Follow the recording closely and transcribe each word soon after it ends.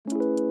As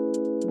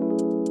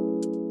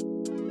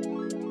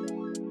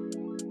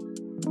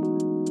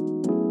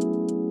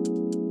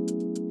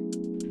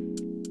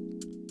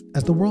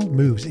the world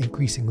moves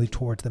increasingly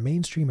towards the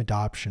mainstream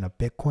adoption of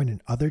Bitcoin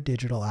and other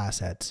digital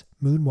assets,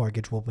 Moon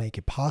Mortgage will make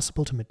it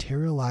possible to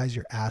materialize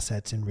your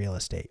assets in real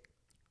estate.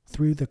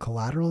 Through the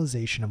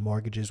collateralization of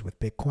mortgages with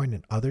Bitcoin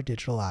and other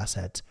digital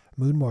assets,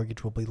 Moon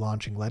Mortgage will be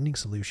launching lending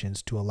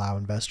solutions to allow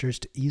investors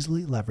to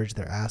easily leverage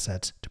their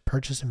assets to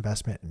purchase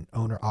investment in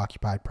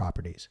owner-occupied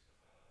properties.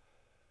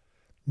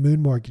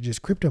 Moon Mortgage's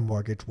crypto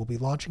mortgage will be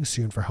launching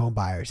soon for home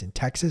buyers in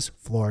Texas,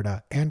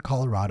 Florida, and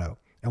Colorado,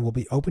 and will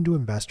be open to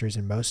investors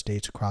in most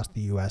states across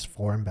the U.S.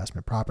 for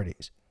investment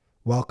properties.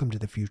 Welcome to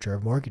the future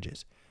of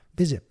mortgages.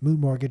 Visit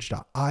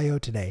moonmortgage.io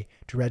today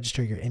to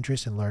register your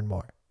interest and learn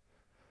more.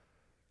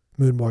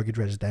 Moon Mortgage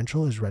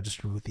Residential is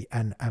registered with the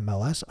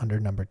NMLS under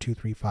number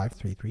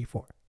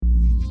 235334.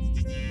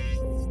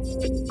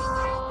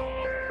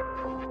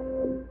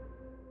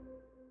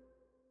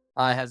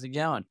 Hi, how's it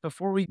going?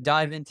 Before we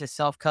dive into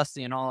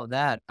self-custody and all of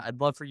that,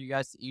 I'd love for you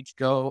guys to each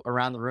go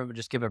around the room and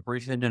just give a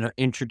brief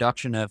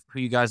introduction of who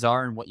you guys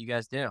are and what you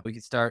guys do. We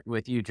could start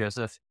with you,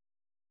 Joseph.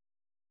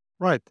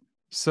 Right.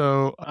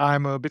 So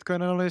I'm a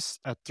Bitcoin analyst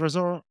at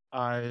Trezor.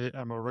 I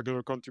am a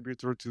regular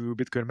contributor to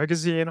Bitcoin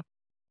Magazine,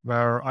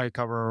 where I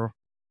cover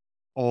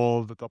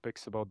all the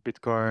topics about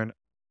Bitcoin,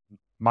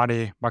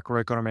 money,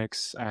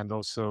 macroeconomics, and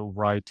also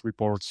write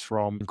reports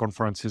from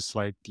conferences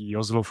like the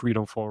Oslo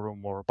Freedom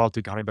Forum or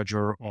Baltic Honey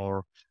Badger,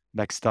 or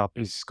next up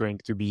is going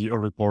to be a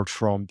report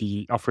from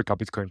the Africa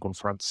Bitcoin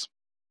Conference.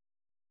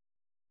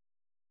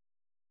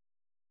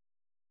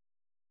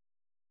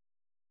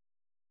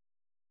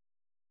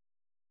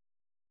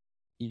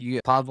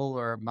 You, Pavel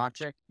or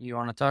Maciek, you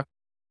want to talk?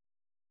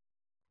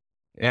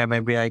 Yeah,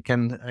 maybe I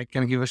can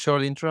give a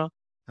short intro.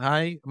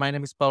 Hi, my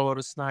name is Pavel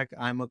Rusnak.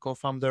 I'm a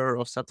co-founder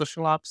of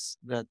Satoshi Labs.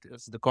 That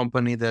is the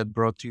company that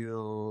brought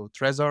you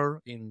Trezor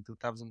in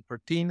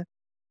 2013.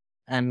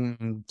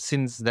 And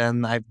since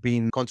then, I've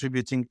been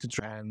contributing to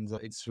Trezor. And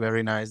it's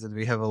very nice that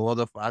we have a lot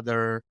of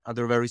other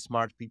very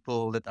smart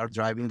people that are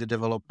driving the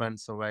development.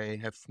 So I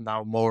have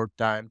now more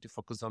time to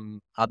focus on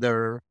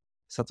other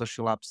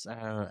Satoshi Labs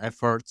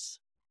efforts,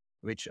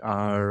 which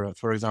are,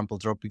 for example,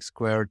 Tropic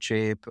Square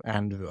Chip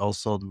and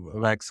also the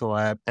Vexel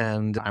app.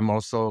 And I'm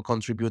also a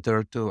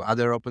contributor to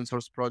other open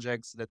source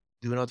projects that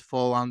do not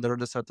fall under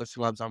the Satoshi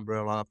Labs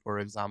umbrella, for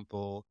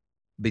example,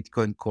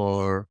 Bitcoin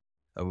Core,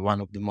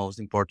 one of the most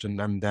important.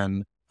 And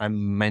then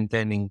I'm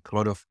maintaining a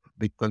lot of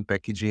Bitcoin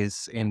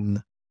packages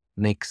in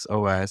Nix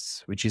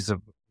OS, which is a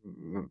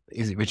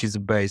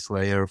base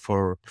layer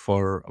for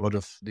a lot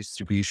of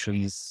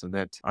distributions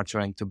that are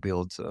trying to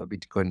build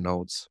Bitcoin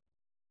nodes.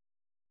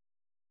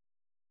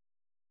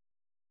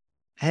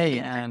 Hey,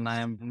 and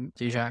I'm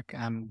Tijak.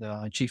 I'm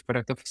the Chief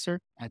Product Officer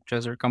at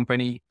Trezor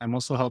Company. I'm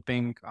also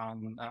helping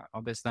on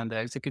obviously on the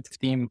executive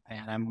team,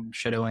 and I'm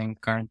shadowing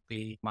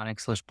currently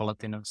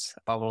Manek/Palatinos,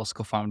 Pavel's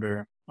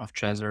co-founder of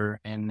Trezor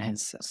in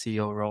his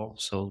CEO role.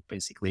 So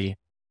basically,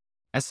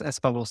 as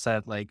Pavel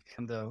said, like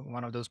I'm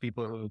one of those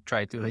people who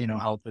try to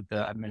help with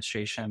the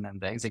administration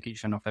and the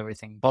execution of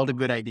everything, all the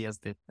good ideas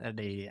that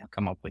they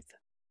come up with.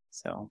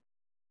 So,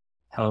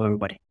 hello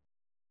everybody.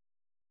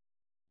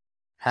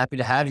 Happy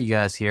to have you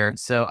guys here.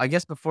 So I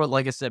guess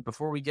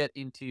before we get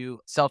into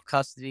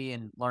self-custody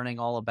and learning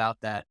all about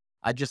that,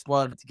 I just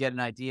wanted to get an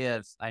idea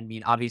of,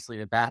 obviously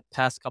the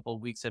past couple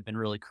of weeks have been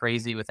really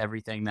crazy with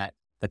everything that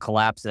the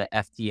collapse of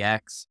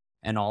FTX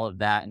and all of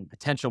that and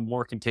potential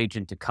more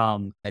contagion to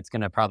come. It's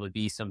going to probably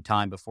be some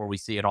time before we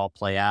see it all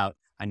play out.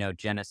 I know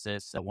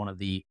Genesis, one of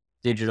the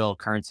digital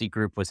currency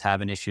group, was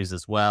having issues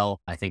as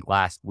well, I think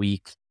last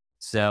week.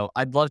 So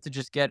I'd love to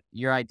just get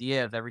your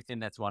idea of everything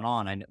that's going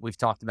on. And we've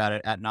talked about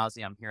it ad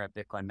nauseum here at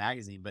Bitcoin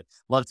Magazine, but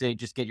love to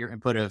just get your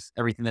input of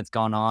everything that's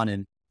gone on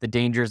and the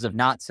dangers of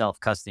not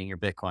self-custodying your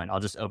Bitcoin. I'll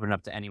just open it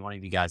up to any one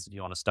of you guys if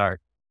you want to start.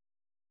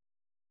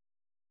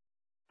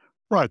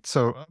 Right.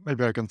 So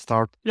maybe I can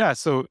start. Yeah.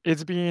 So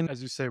it's been,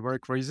 as you say, very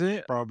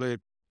crazy. Probably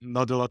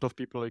not a lot of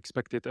people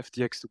expected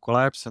FTX to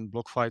collapse and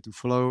BlockFi to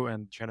follow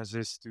and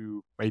Genesis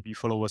to maybe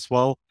follow as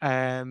well.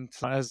 And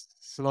as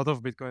a lot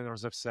of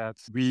Bitcoiners have said,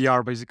 we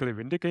are basically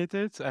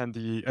vindicated and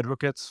the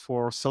advocates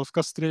for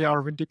self-custody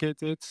are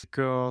vindicated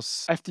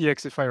because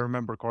FTX, if I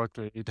remember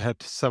correctly, it had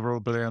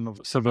several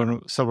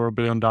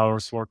billion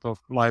dollars worth of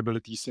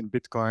liabilities in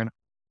Bitcoin,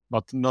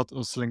 but not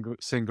a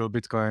single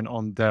Bitcoin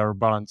on their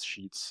balance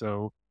sheet.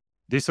 So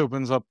this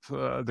opens up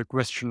the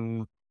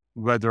question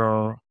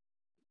whether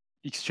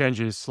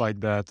exchanges like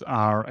that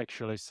are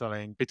actually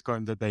selling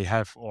Bitcoin that they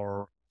have,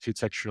 or if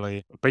it's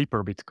actually a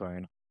paper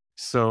Bitcoin.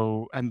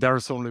 So, and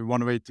there's only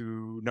one way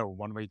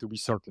to be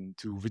certain: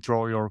 to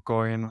withdraw your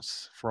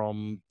coins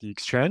from the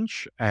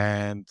exchange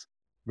and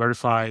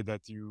verify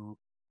that you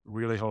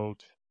really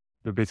hold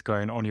the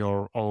Bitcoin on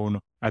your own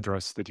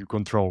address that you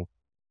control.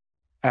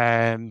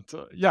 And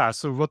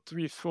so what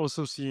we've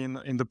also seen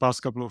in the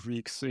past couple of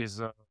weeks is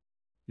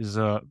is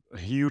a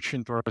huge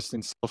interest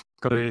in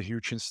self-custody, a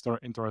huge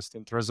interest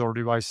in Trezor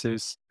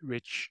devices,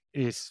 which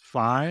is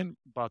fine,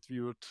 but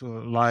we would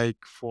like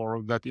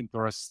for that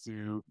interest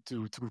to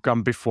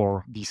come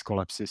before these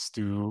collapses,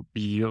 to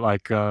be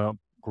like a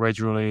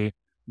gradually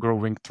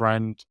growing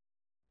trend.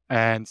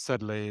 And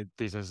sadly,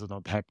 this has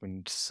not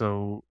happened.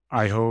 So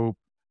I hope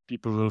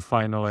people will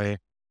finally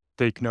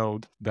take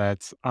note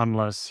that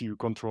unless you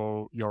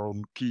control your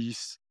own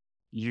keys,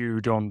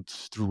 you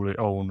don't truly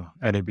own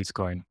any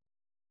Bitcoin.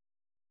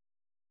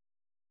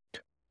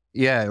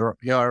 Yeah,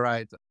 you're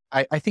right.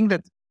 I think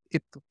that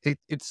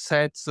it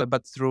sets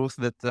but truth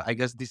that I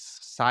guess these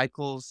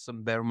cycles,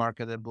 bear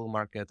market and bull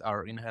market,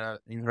 are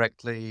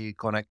inherently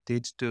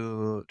connected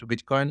to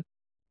Bitcoin.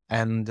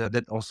 And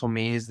that also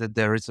means that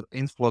there is an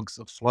influx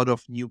of a lot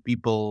of new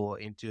people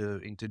into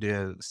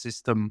the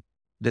system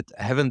that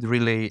haven't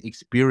really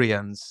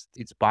experienced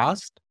its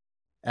past.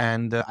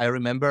 And I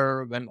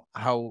remember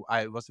how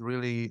I was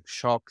really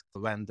shocked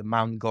when the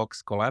Mount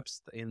Gox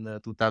collapsed in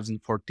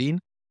 2014,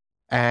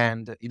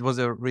 and it was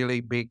a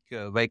really big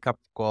wake up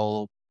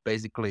call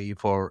basically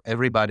for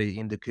everybody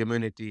in the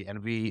community.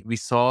 And we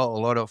saw a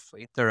lot of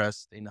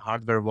interest in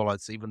hardware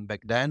wallets even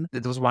back then.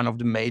 It was one of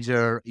the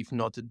major, if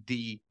not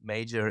the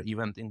major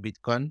event in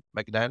Bitcoin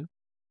back then.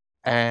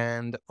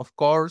 And of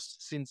course,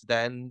 since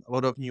then, a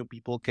lot of new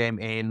people came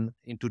in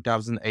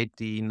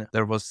 2018.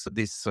 There was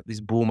this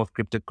boom of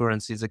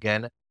cryptocurrencies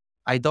again.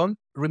 I don't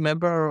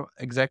remember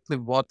exactly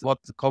what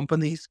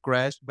companies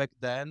crashed back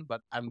then,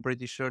 but I'm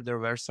pretty sure there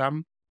were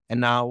some. And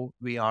now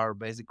we are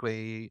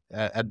basically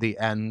at the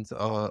end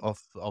of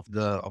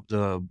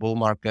the bull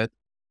market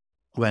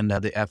when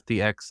the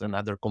FTX and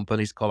other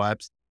companies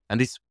collapsed.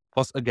 And this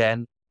was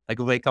again like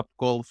a wake up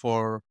call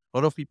for a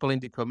lot of people in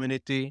the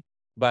community.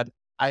 But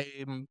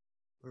I'm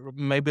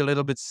maybe a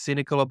little bit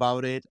cynical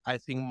about it. I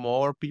think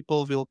more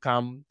people will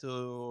come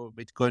to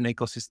Bitcoin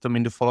ecosystem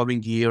in the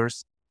following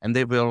years, and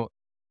they will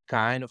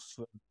kind of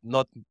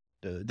not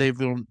they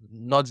will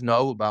not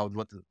know about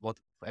what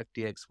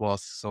FTX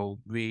was. So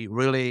we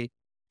really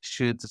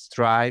should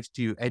strive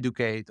to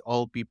educate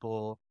all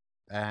people.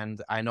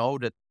 And I know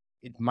that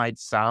it might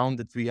sound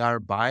that we are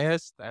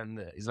biased, and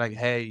it's like,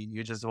 hey,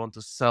 you just want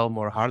to sell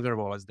more hardware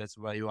wallets. That's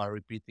why you are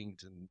repeating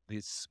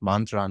this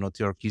mantra, not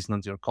your keys,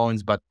 not your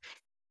coins. But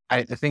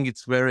I think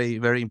it's very,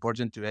 very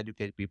important to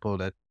educate people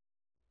that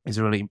it's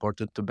really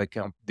important to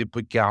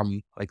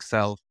become like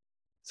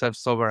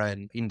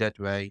self-sovereign in that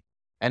way.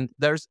 And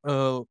there's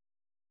a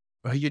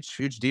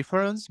huge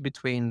difference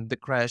between the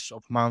crash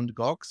of Mount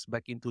Gox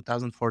back in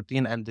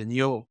 2014 and the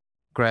new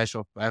crash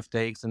of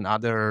FTX and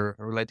other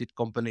related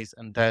companies.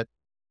 And that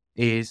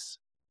is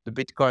the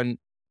Bitcoin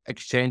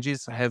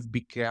exchanges have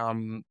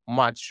become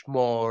much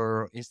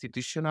more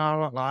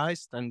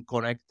institutionalized and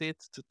connected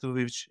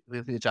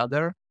with each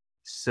other.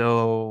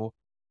 So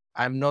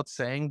I'm not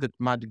saying that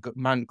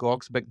Mt.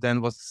 Gox back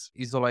then was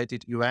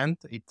isolated event.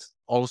 It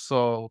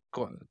also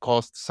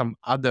caused some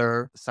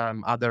other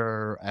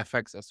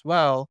effects as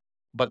well.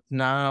 But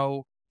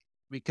now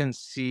we can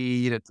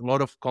see that a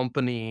lot of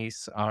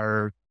companies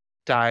are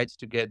tied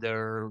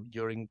together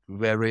during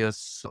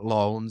various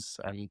loans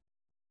and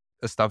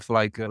stuff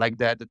like that.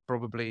 That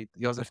probably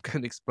Joseph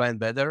can explain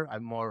better.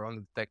 I'm more on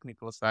the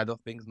technical side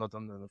of things, not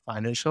on the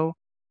financial.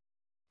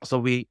 So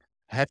we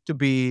have to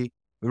be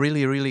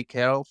really, really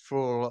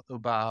careful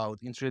about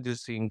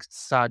introducing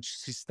such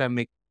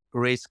systemic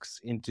risks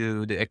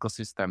into the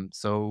ecosystem.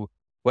 So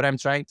what I'm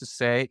trying to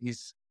say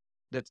is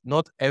that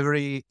not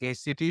every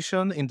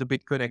institution in the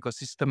Bitcoin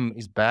ecosystem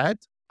is bad.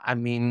 I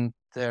mean,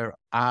 there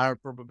are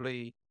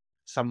probably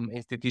some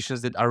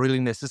institutions that are really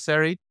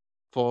necessary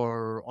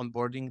for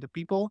onboarding the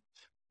people.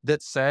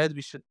 That said,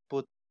 we should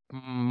put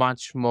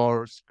much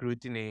more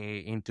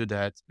scrutiny into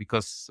that,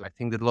 because I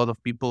think that a lot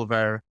of people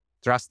were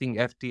trusting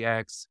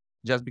FTX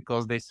just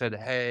because they said,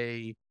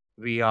 hey,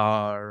 we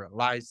are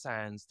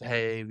licensed,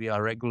 hey, we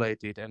are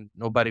regulated, and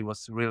nobody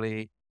was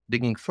really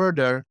digging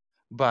further.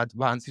 But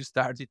once you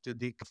started to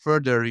dig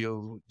further,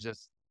 you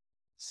just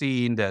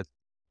seen that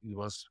it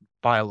was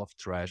pile of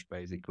trash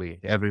basically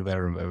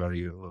everywhere wherever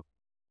you look.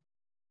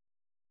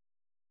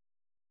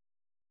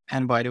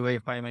 And by the way,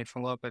 if I may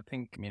follow up, I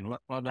think, I mean,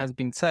 what has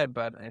been said,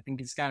 but I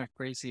think it's kind of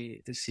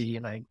crazy to see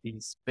like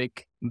these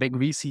big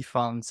VC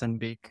funds and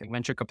big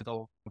venture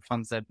capital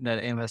funds that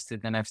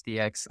invested in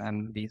FTX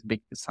and these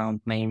big sound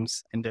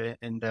names in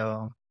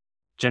the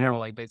general,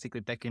 like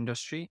basically tech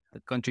industry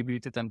that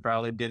contributed and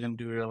probably didn't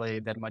do really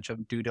that much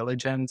of due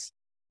diligence.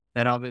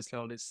 Then obviously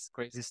all this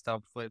crazy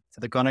stuff with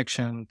the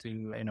connection to,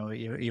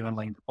 even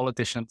like the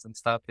politicians and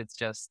stuff. It's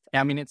just,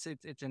 I mean, it's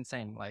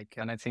insane. Like,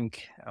 and I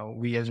think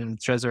we as in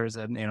Trezor is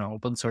an,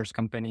 open source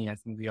company. I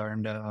think we are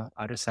on the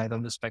other side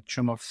of the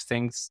spectrum of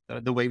things,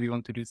 the way we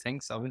want to do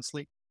things,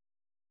 obviously.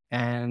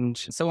 And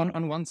so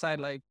on one side,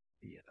 like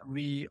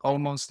we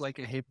almost like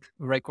hit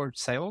record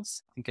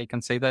sales. I think I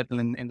can say that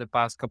in the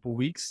past couple of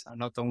weeks,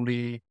 not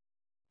only,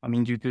 I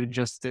mean, due to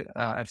just the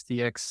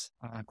FTX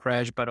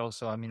crash, but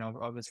also, I mean,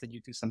 obviously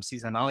due to some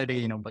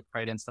seasonality, Black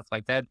Friday and stuff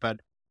like that.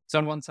 But So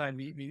on one side,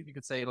 we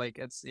could say like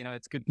it's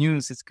it's good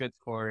news. It's good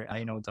for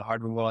the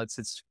hardware wallets.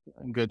 It's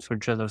good for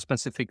Trezor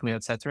specifically,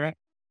 etc.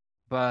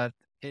 But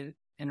in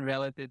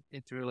reality,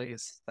 it really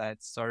is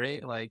that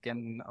story. Like,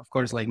 and of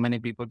course, like many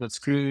people got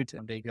screwed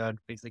and they got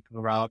basically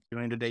robbed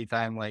during the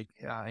daytime. Like,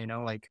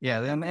 like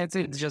yeah, then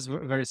it's just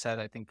very sad.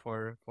 I think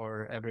for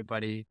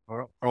everybody,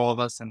 for all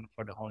of us, and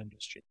for the whole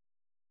industry.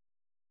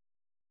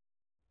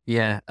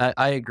 Yeah,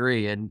 I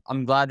agree. And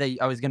I'm glad that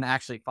I was going to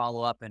actually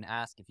follow up and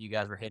ask if you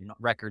guys were hitting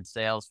record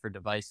sales for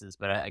devices,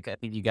 but I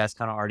think you guys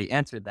kind of already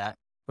answered that,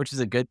 which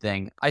is a good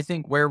thing. I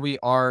think where we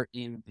are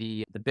in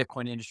the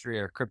Bitcoin industry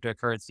or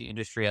cryptocurrency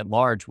industry at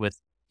large with,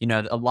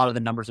 a lot of the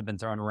numbers have been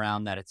thrown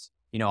around that it's,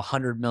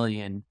 100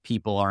 million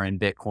people are in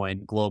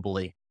Bitcoin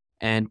globally.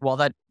 And while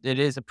that it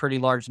is a pretty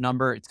large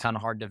number, it's kind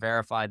of hard to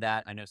verify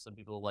that. I know some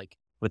people like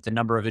with the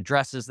number of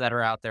addresses that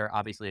are out there,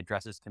 obviously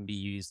addresses can be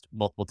used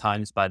multiple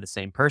times by the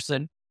same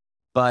person.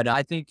 But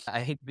I think I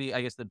hate to be,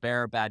 I guess, the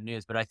bearer of bad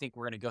news, but I think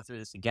we're going to go through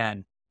this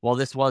again. While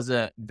this was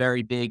a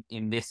very big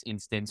in this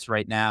instance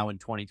right now in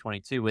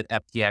 2022, with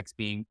FTX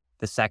being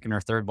the second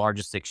or third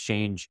largest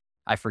exchange,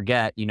 I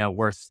forget,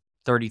 worth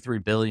 33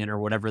 billion or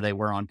whatever they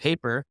were on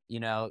paper.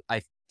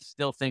 I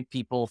still think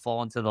people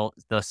fall into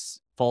the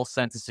false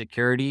sense of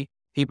security.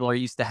 People are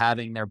used to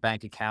having their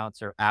bank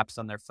accounts or apps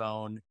on their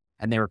phone,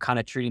 and they were kind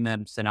of treating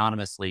them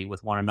synonymously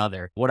with one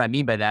another. What I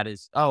mean by that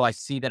is, oh, I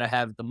see that I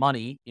have the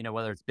money,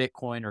 whether it's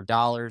Bitcoin or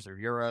dollars or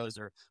euros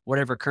or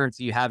whatever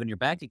currency you have in your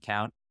bank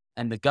account,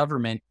 and the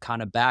government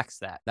kind of backs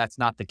that. That's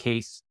not the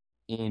case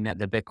in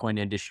the Bitcoin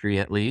industry,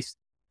 at least,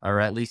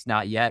 or at least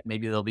not yet.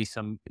 Maybe there'll be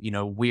some,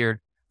 weird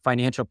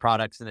financial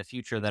products in the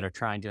future that are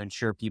trying to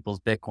insure people's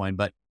Bitcoin.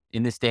 But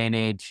in this day and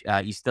age,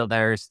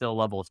 there is still a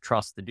level of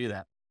trust to do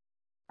that.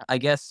 I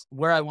guess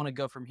where I want to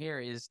go from here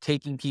is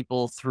taking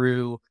people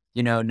through,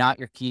 not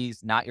your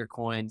keys, not your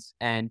coins.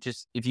 And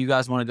just if you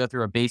guys want to go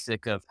through a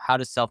basic of how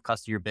to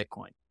self-custody your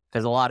Bitcoin,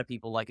 because a lot of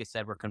people, like I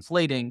said, were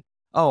conflating,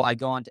 oh, I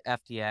go on to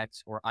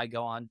FTX or I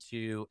go on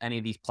to any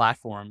of these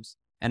platforms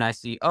and I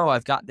see, oh,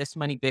 I've got this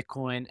many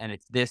Bitcoin and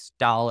it's this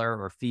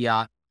dollar or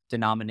fiat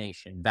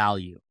denomination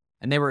value.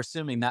 And they were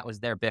assuming that was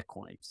their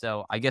Bitcoin.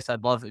 So I guess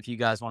I'd love if you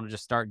guys want to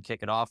just start and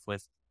kick it off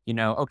with,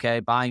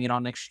 okay, buying it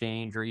on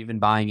exchange or even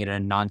buying it in a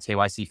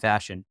non-KYC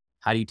fashion.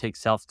 How do you take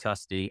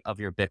self-custody of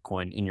your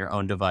Bitcoin in your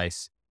own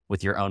device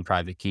with your own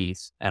private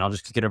keys? And I'll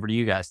just kick it over to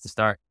you guys to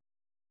start.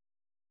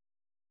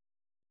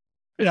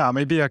 Yeah,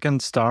 maybe I can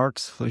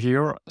start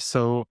here.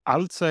 So I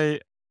would say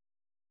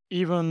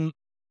even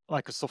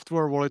like a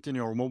software wallet in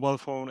your mobile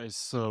phone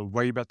is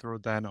way better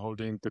than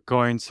holding the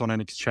coins on an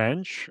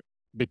exchange,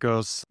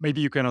 because maybe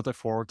you cannot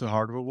afford a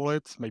hardware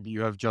wallet. Maybe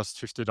you have just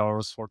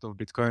 $50 worth of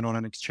Bitcoin on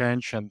an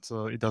exchange and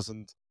it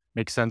doesn't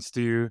make sense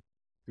to you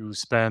to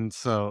spend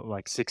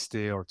like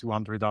 $60 or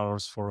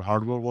 $200 for a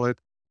hardware wallet.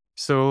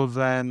 So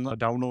then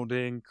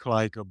downloading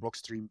like a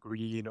Blockstream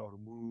Green or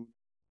Moon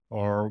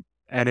or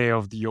any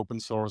of the open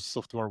source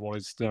software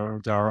wallets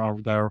there are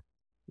out there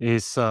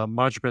is a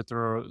much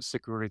better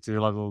security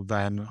level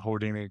than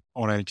holding it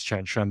on an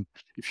exchange. And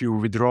if you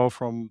withdraw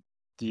from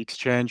the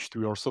exchange to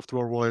your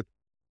software wallet,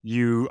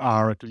 you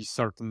are at least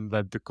certain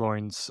that the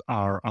coins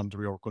are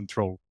under your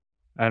control.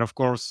 And of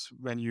course,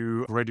 when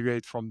you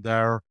graduate from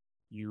there,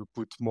 you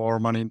put more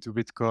money into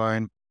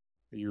Bitcoin,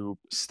 you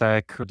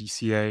stack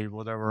DCA,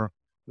 whatever,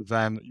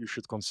 then you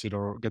should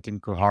consider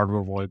getting a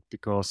hardware wallet,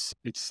 because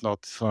it's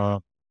not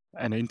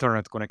an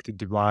internet connected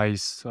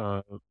device.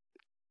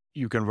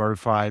 You can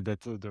verify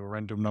that the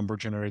random number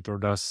generator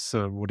does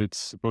what it's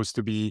supposed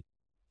to be.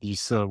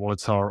 These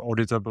wallets are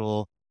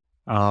auditable.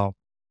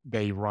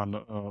 They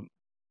run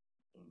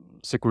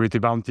security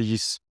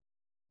bounties.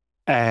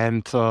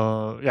 And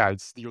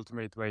it's the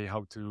ultimate way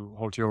how to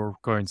hold your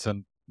coins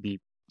and be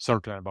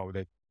certain about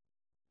it.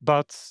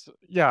 But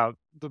yeah,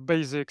 the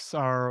basics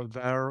are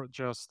there.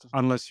 Just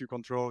unless you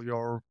control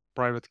your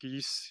private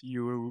keys,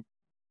 you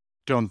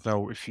don't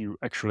know if you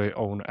actually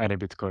own any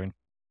Bitcoin.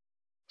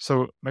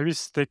 So maybe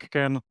Stick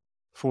can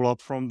follow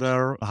up from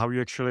there, how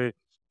you actually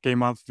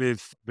came up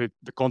with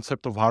the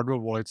concept of hardware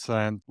wallets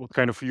and what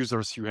kind of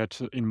users you had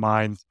in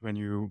mind when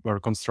you were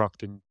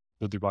constructing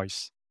the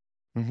device.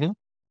 Mm-hmm.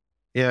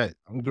 Yeah,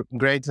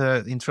 great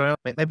intro.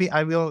 Maybe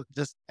I will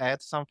just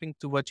add something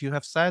to what you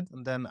have said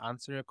and then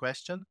answer your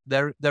question.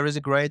 There is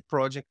a great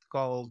project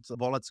called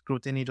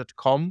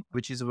walletscrutiny.com,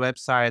 which is a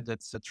website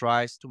that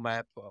tries to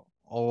map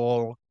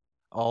all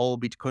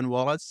Bitcoin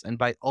wallets. And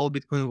by all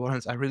Bitcoin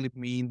wallets, I really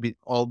mean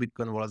all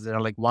Bitcoin wallets. There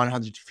are like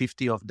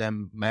 150 of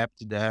them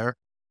mapped there.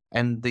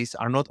 And these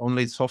are not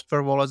only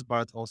software wallets,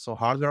 but also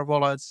hardware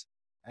wallets.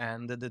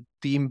 And the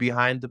team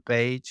behind the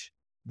page,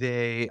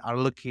 they are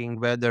looking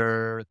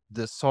whether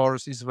the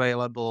source is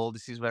available.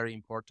 This is very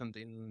important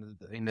in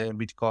the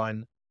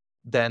Bitcoin.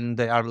 Then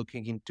they are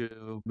looking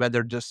into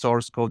whether the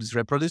source code is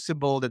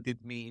reproducible. That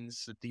it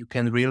means that you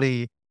can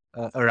really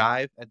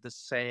arrive at the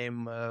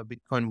same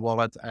Bitcoin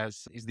wallet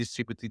as is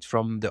distributed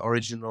from the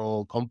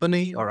original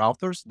company or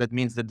authors. That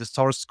means that the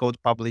source code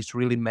published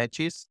really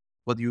matches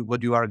what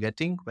you are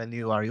getting when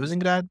you are using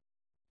that.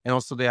 and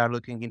also they are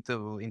looking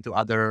into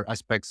other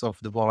aspects of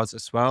the wallets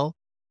as well.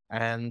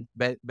 And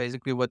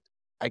basically, what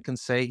I can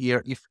say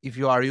here, if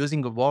you are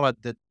using a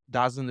wallet that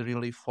doesn't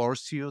really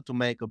force you to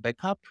make a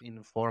backup in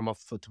the form of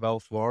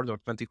 12 words or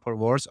 24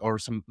 words or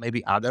some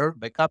maybe other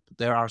backup,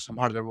 there are some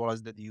hardware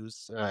wallets that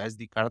use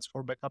SD cards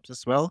for backups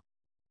as well.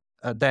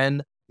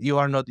 Then you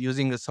are not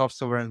using a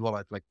self-sovereign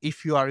wallet. Like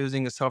if you are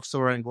using a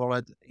self-sovereign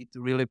wallet, it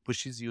really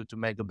pushes you to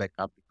make a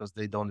backup because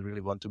they don't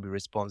really want to be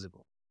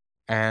responsible.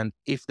 And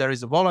if there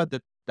is a wallet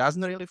that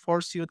doesn't really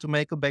force you to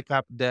make a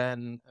backup,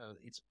 then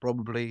it's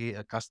probably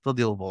a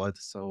custodial wallet.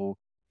 So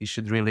you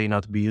should really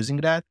not be using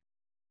that.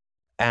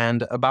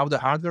 And about the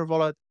hardware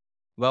wallet,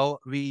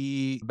 well,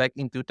 back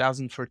in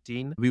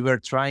 2013, we were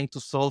trying to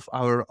solve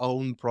our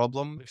own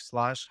problem with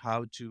Slash,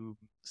 how to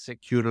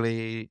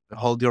securely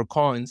hold your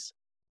coins.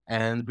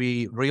 And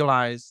we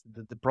realized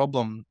that the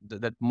problem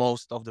that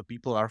most of the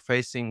people are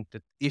facing,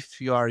 that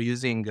if you are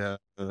using a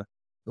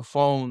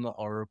phone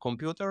or a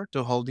computer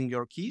to holding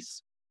your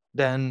keys,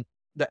 then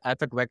the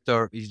attack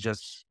vector is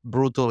just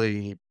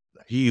brutally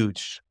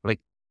huge.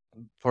 Like,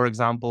 for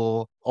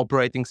example,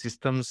 operating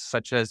systems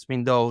such as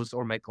Windows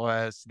or Mac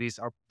OS, these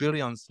are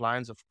billions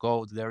lines of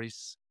code. There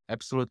is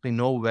absolutely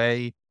no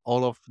way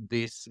all of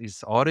this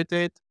is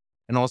audited.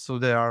 And also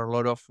there are a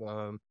lot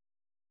of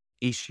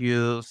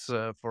issues,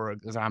 for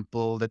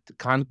example, that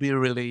can't be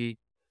really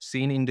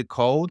seen in the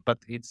code, but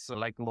it's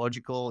like a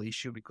logical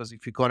issue because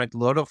if you connect a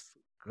lot of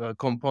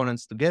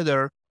components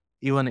together,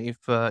 even if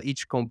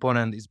each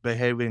component is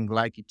behaving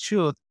like it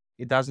should,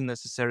 it doesn't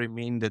necessarily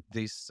mean that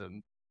this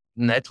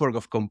network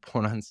of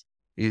components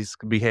is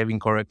behaving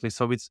correctly.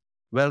 So it's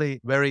very,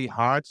 very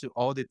hard to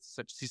audit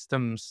such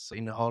systems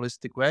in a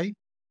holistic way.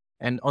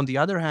 And on the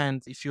other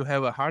hand, if you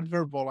have a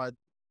hardware wallet,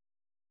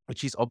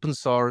 which is open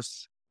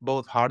source,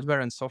 both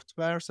hardware and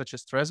software, such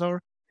as Trezor,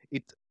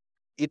 it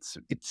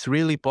it's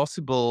really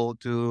possible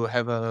to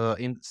have a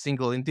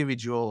single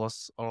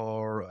individuals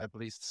or at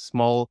least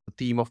small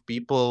team of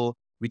people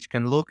which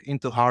can look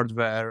into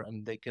hardware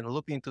and they can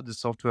look into the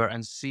software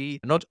and see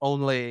not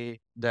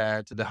only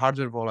that the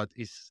hardware wallet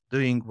is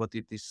doing what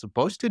it is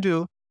supposed to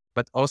do,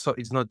 but also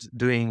it's not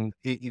doing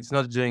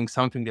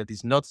something that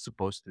is not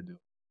supposed to do.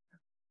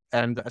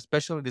 And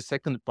especially the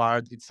second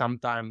part, it's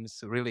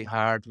sometimes really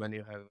hard when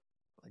you have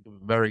like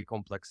a very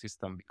complex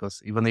system,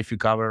 because even if you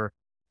cover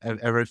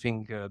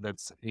everything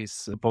that is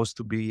supposed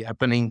to be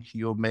happening,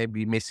 you may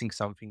be missing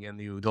something and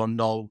you don't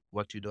know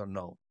what you don't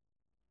know.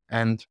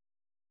 And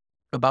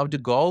about the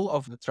goal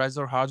of the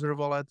Trezor hardware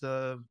wallet,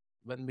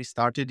 when we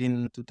started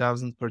in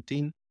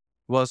 2013,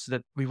 was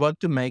that we want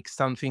to make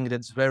something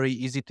that's very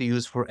easy to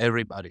use for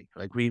everybody.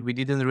 Like we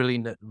didn't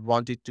really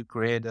wanted to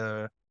create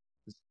a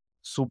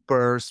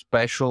super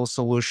special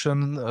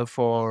solution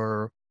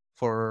for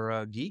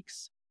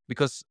geeks,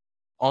 because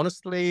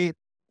honestly,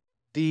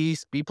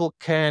 these people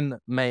can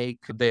make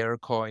their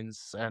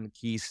coins and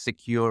keys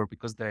secure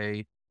because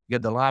they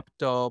get the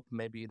laptop,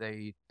 maybe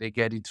they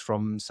get it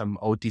from some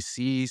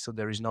OTC, so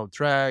there is no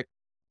track.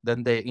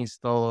 Then they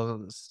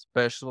install a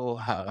special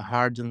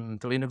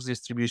hardened Linux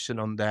distribution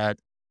on that,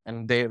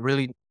 and they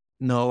really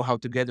know how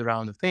to get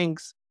around the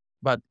things.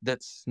 But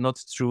that's not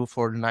true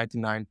for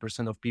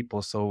 99% of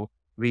people. So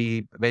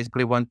we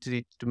basically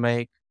wanted to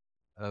make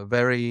a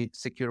very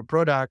secure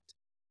product,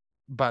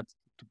 but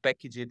to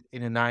package it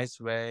in a nice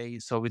way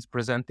so it's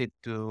presented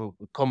to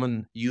a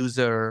common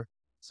user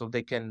so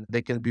they can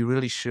be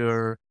really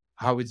sure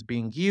how it's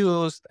being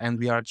used, and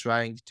we are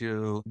trying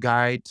to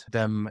guide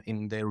them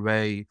in their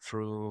way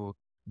through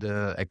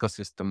the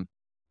ecosystem.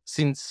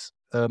 Since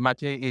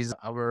Maciej is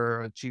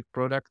our chief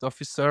product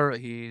officer,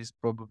 he is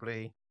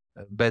probably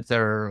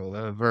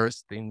better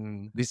versed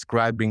in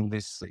describing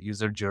this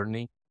user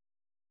journey.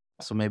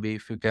 So maybe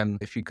if you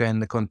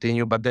can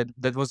continue, but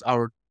that was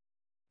our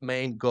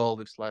main goal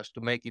with Slash,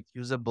 to make it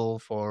usable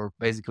for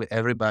basically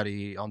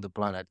everybody on the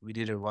planet. We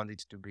didn't want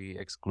it to be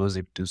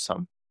exclusive to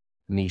some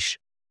niche.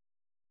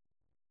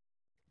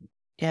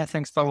 Yeah,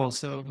 thanks, Pavel.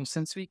 So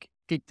since we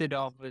kicked it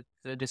off with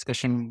the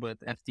discussion with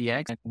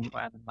FTX, and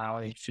now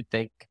I should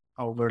take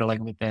over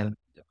like with the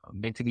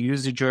basic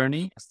user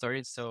journey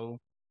story. So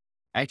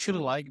I actually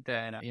like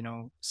that,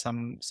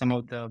 some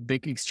of the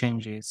big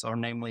exchanges, or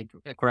namely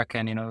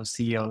Kraken,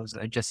 CEOs,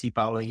 Jesse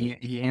Powell,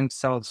 he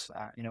himself,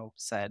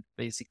 said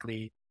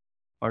basically,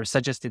 or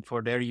suggested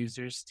for their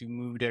users to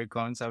move their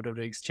coins out of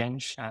the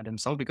exchange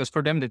themselves, because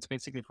for them, that's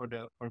basically for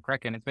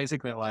Kraken, it's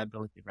basically a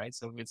liability, right?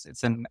 So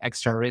it's an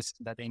extra risk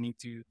that they need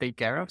to take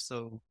care of.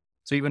 So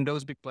even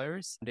those big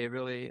players, they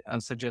really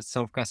suggest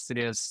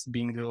self-custody as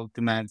being the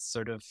ultimate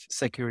sort of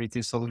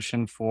security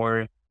solution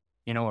for,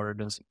 or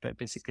those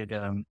basically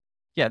the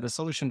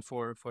solution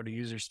for the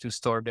users to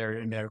store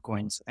their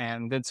coins.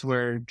 And that's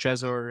where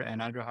Trezor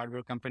and other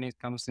hardware companies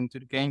comes into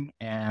the game.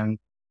 And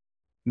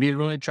we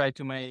really try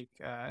to make,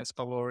 as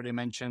Pavel already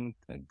mentioned,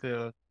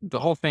 the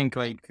whole thing,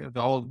 like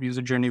the whole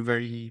user journey,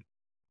 very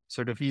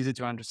sort of easy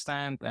to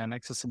understand and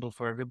accessible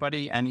for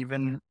everybody. And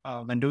even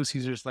when those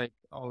users like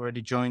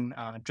already join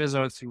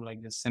Trezor through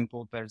like this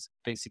simple,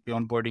 basically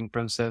onboarding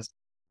process,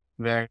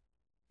 where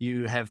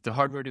you have the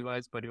hardware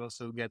device, but you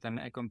also get an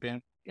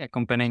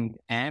accompanying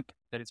app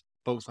that is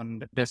both on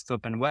the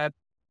desktop and web.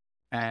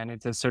 And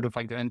it's a sort of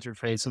like the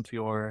interface of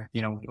your,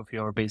 of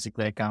your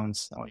basically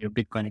accounts or your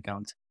Bitcoin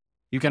accounts.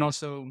 You can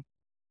also,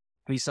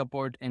 we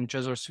support in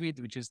Trezor Suite,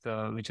 which is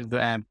the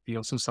app. We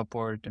also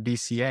support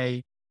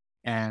DCA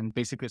and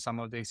basically some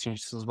of the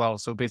exchanges as well.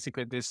 So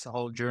basically this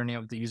whole journey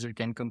of the user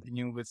can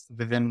continue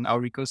within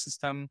our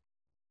ecosystem.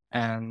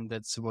 And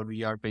that's what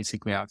we are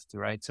basically after,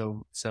 right?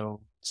 So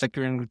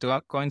securing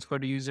the coins for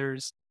the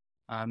users,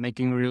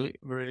 making really,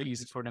 really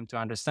easy for them to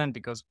understand,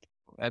 because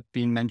it's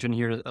been mentioned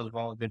here as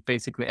well that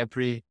basically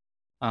every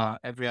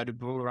other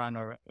bull run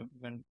or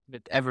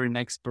with every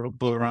next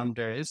bull run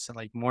there is,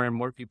 like, more and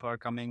more people are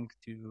coming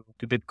to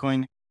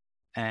Bitcoin,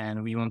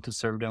 and we want to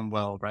serve them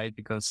well, right?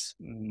 Because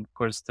of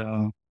course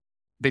the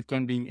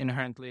Bitcoin being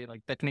inherently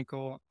like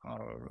technical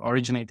or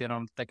originated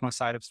on the technical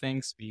side of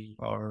things,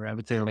 I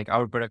would say like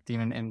our product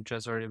team in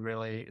Trezor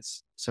really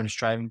is sort of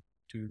striving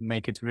to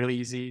make it really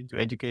easy to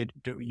educate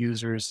the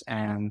users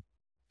and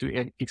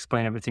to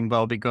explain everything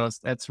well, because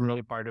that's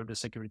really part of the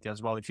security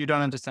as well. If you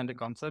don't understand the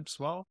concepts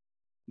well,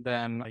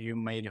 then you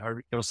may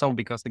hurt yourself,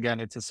 because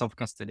again, it's a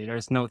self-custody.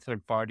 There's no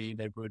third party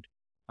that would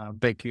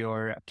back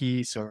your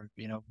keys or,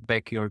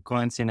 back your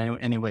coins in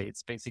any way.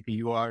 It's basically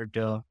you are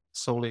the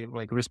solely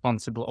like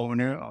responsible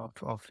owner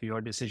of your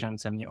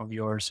decisions and of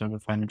your sort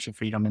of financial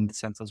freedom in the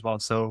sense as well.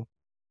 So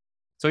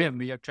yeah,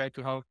 we have tried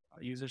to help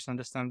users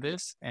understand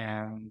this,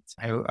 and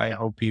I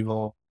hope we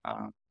will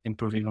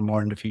improve even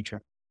more in the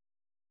future.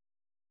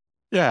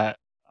 Yeah,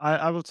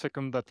 I will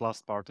second that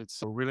last part.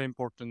 It's really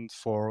important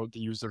for the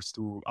users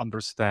to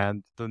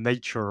understand the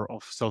nature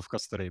of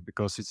self-custody,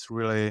 because it's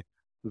really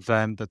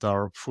them that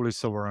are fully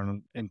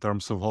sovereign in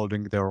terms of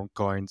holding their own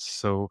coins.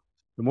 So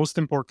the most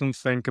important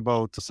thing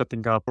about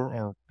setting up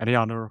or any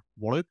other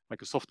wallet,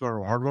 like a software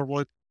or hardware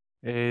wallet,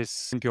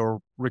 is your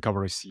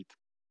recovery seed.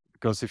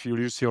 Because if you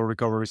lose your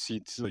recovery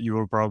seed, you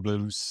will probably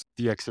lose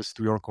the access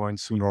to your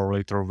coins sooner or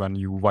later when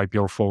you wipe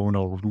your phone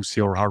or lose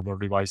your hardware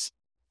device.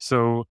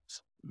 So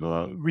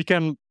we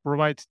can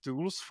provide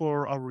tools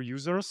for our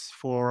users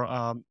for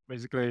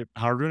basically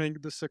hardening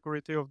the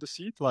security of the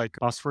seed, like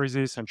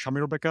passphrases and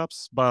Shamir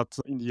backups. But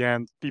in the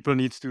end, people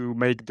need to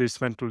make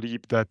this mental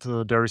leap that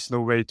there is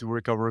no way to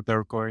recover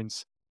their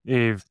coins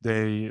if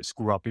they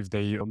screw up, if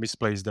they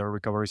misplace their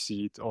recovery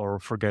seed or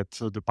forget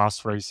the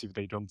passphrase, if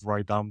they don't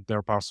write down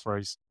their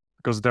passphrase,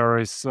 because there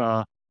is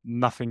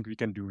nothing we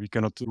can do. We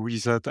cannot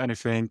reset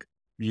anything.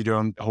 We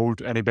don't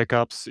hold any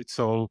backups. It's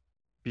all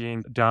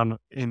being done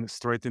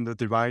straight in the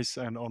device,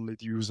 and only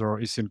the user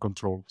is in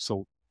control.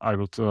 So I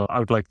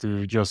would like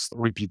to just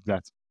repeat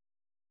that.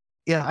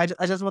 Yeah,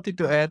 I just wanted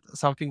to add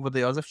something what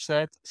the Joseph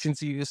said.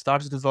 Since you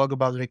started to talk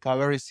about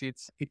recovery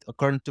seats, it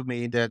occurred to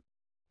me that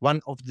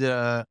one of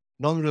the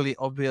non really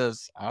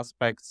obvious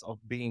aspects of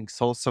being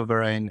sole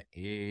sovereign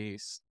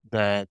is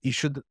that you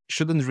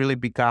shouldn't really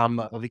become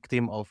a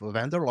victim of a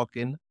vendor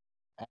lock-in.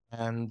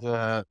 And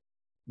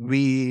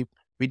we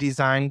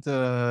designed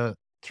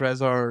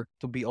Trezor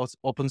to be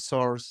open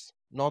source,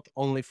 not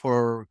only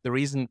for the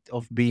reason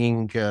of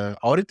being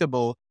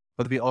auditable,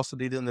 but we also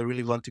didn't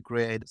really want to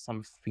create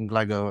something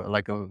like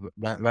a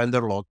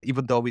vendor lock,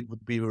 even though it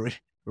would be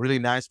really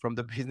nice from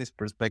the business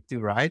perspective,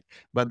 right?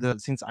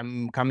 But since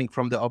I'm coming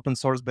from the open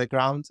source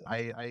background,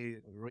 I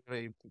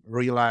really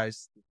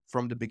realized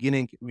from the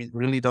beginning we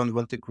really don't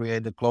want to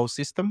create a closed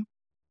system.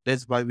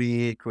 That's why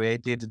we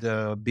created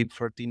the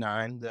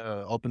BIP39,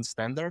 the open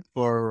standard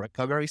for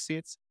recovery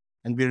seats.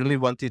 And we really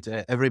wanted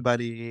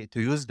everybody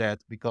to use that,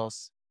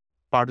 because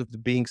part of the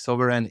being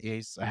sovereign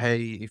is,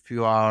 hey, if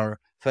you are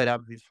fed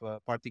up with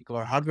a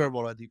particular hardware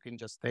wallet, you can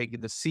just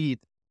take the seed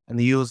and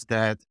use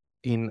that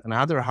in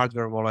another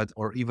hardware wallet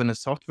or even a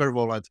software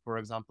wallet. For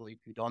example, if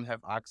you don't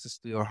have access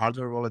to your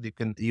hardware wallet, you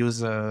can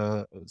use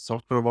a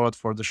software wallet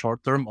for the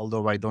short term,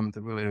 although I don't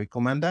really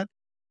recommend that.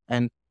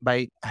 And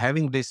by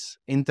having this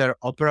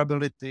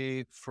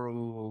interoperability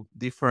through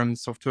different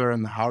software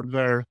and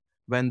hardware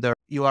vendor,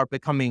 you are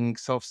becoming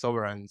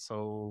self-sovereign.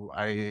 So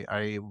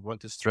I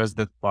want to stress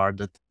that part,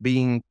 that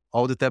being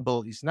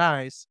auditable is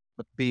nice,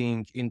 but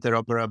being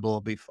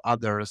interoperable with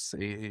others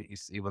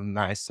is even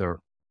nicer.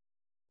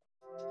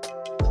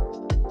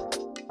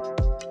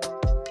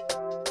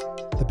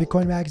 The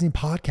Bitcoin Magazine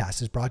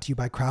podcast is brought to you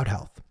by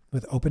CrowdHealth.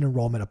 With open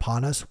enrollment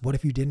upon us, what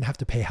if you didn't have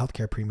to pay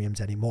healthcare premiums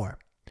anymore?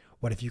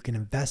 What if you can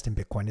invest in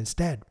Bitcoin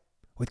instead?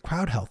 With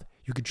CrowdHealth,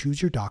 you can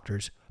choose your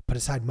doctors, put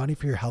aside money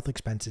for your health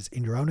expenses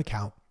in your own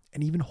account,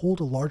 and even hold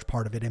a large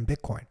part of it in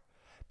Bitcoin.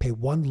 Pay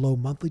one low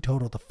monthly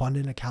total to fund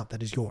an account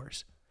that is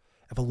yours.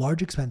 If a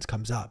large expense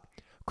comes up,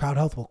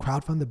 CrowdHealth will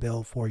crowdfund the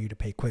bill for you to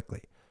pay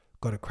quickly.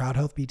 Go to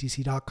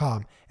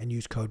crowdhealthbtc.com and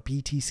use code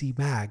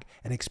BTCMAG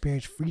and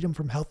experience freedom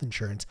from health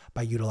insurance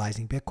by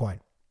utilizing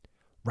Bitcoin.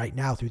 Right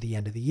now through the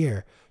end of the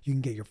year, you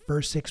can get your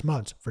first 6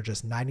 months for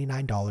just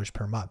 $99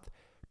 per month.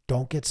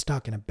 Don't get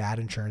stuck in a bad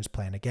insurance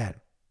plan again.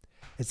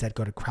 Instead,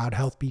 go to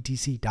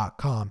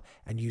crowdhealthbtc.com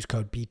and use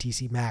code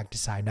BTCMAG to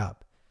sign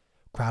up.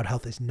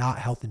 CrowdHealth is not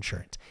health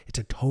insurance. It's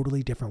a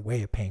totally different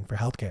way of paying for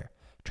healthcare.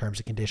 Terms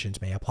and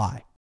conditions may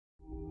apply.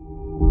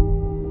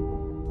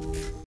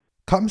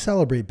 Come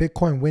celebrate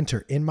Bitcoin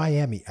winter in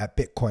Miami at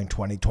Bitcoin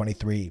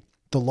 2023.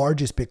 The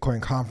largest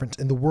Bitcoin conference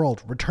in the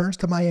world returns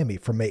to Miami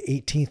from May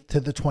 18th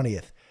to the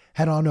 20th.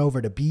 Head on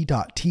over to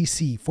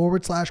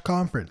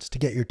b.tc/conference to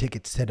get your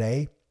tickets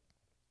today.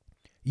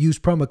 Use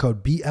promo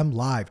code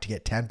BMLive to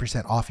get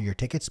 10% off of your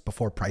tickets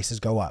before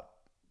prices go up.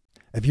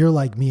 If you're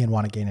like me and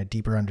want to gain a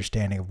deeper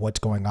understanding of what's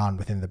going on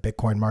within the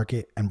Bitcoin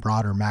market and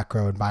broader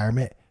macro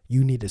environment,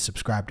 you need to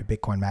subscribe to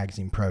Bitcoin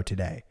Magazine Pro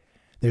today.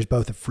 There's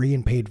both a free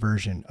and paid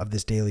version of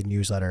this daily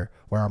newsletter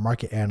where our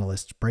market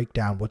analysts break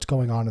down what's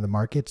going on in the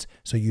markets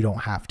so you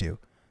don't have to.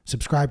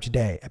 Subscribe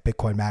today at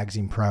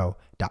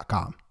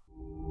bitcoinmagazinepro.com.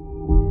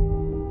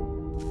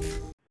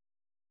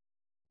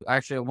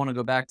 Actually, I want to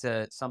go back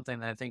to something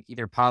that I think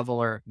either Pavel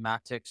or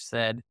Matic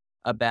said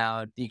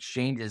about the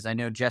exchanges. I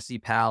know Jesse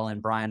Powell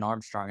and Brian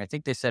Armstrong, I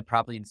think they said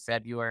probably in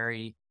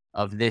February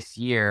of this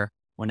year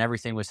when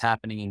everything was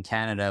happening in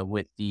Canada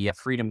with the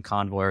Freedom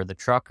Convoy or the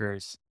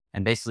truckers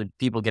and basically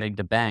people getting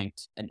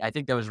debanked. And I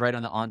think that was right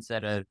on the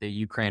onset of the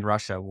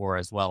Ukraine-Russia war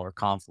as well, or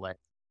conflict.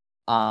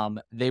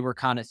 They were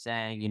kind of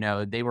saying,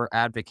 they were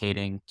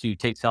advocating to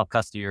take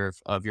self-custody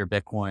of your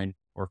Bitcoin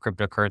or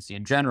cryptocurrency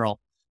in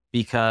general,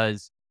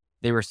 because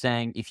they were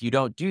saying if you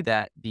don't do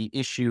that, the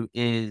issue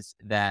is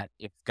that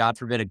if, God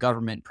forbid, a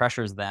government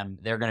pressures them,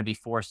 they're going to be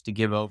forced to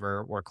give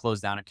over or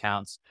close down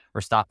accounts or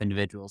stop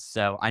individuals.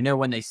 So I know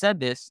when they said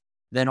this,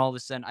 then all of a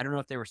sudden, I don't know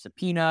if they were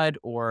subpoenaed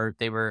or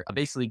they were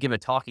basically given a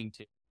talking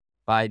to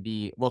by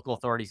the local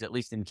authorities, at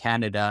least in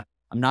Canada.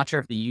 I'm not sure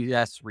if the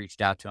US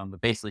reached out to them,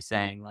 but basically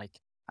saying, like,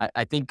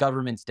 I think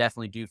governments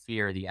definitely do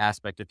fear the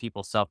aspect of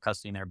people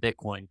self-custodying their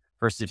Bitcoin.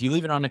 Versus if you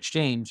leave it on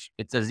exchange,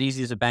 it's as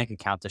easy as a bank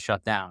account to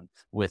shut down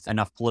with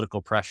enough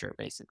political pressure,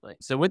 basically.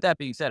 So with that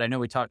being said, I know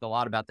we talked a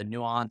lot about the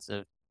nuance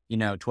of,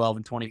 12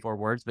 and 24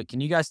 words, but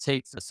can you guys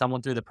take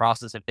someone through the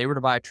process? If they were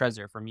to buy a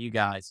Trezor from you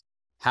guys,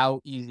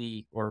 how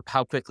easy or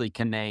how quickly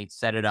can they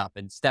set it up?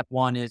 And step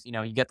one is,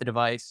 you get the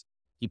device,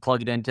 you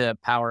plug it into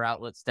power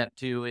outlet. Step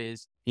two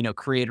is,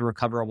 create or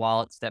recover a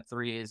wallet. Step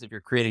three is, if you're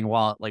creating a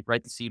wallet, like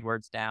write the seed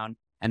words down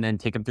and then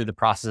take them through the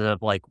process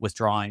of like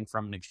withdrawing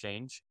from an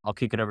exchange. I'll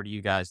kick it over to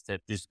you guys to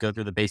just go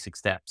through the basic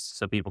steps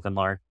so people can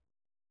learn.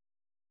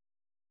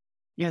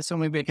 Yeah, so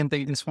maybe I can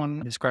take this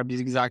one, describe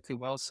this exactly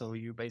well. So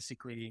you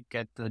basically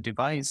get the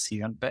device,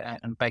 you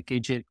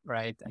unpackage it,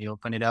 right? You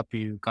open it up,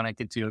 you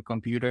connect it to your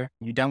computer,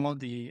 you download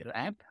the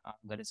app.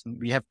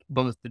 We have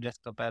both the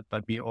desktop app,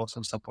 but we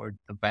also support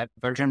the web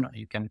version.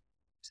 You can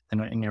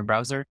in your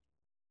browser.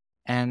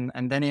 And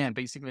then, yeah,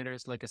 basically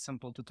there's like a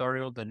simple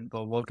tutorial that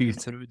will walk you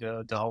through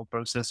the whole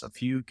process of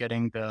you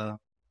getting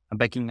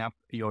backing up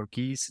your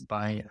keys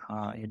by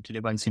the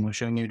device,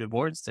 showing you the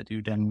words that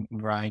you then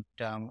write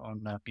down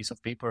on a piece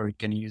of paper. You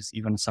can use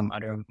even some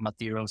other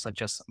materials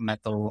such as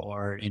metal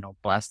or,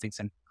 plastics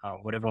and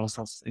whatever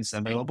else is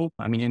available.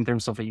 I mean, in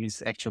terms of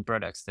use actual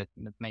products that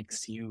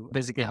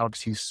basically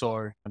helps you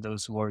store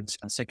those words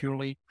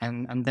securely.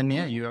 And then,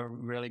 yeah, you're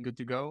really good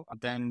to go.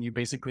 Then you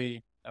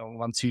basically,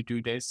 once you do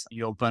this,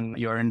 you're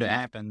in the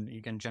app and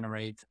you can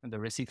generate the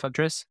receipt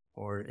address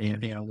or,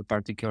 the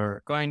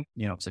particular coin,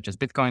 such as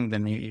Bitcoin.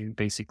 Then you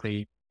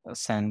basically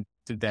send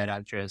to that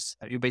address.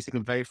 You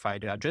basically verify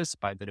the address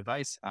by the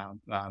device,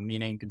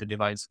 meaning the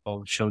device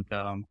will show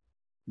the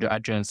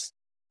address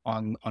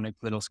on a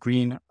little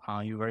screen.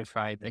 You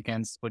verify it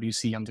against what you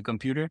see on the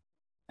computer.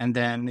 And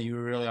then you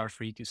really are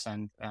free to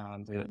send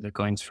the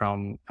coins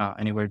from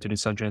anywhere to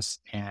this address.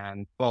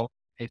 And well,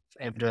 if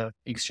the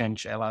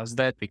exchange allows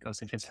that,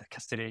 because if it's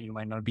custody, you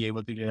might not be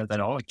able to do that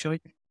at all,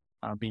 actually,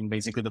 being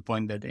basically the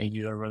point that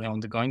you are really on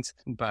the coins.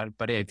 But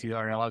yeah, if you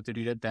are allowed to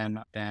do that,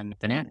 then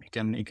yeah,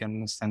 you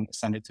can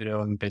send it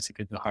to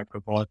basically the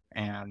hardware wallet,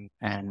 and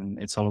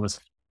it's always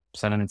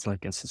sudden. It's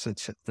like it's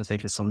the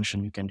safest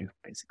solution you can do,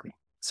 basically.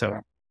 So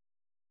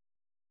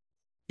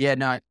yeah,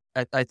 no,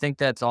 I think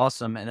that's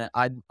awesome, and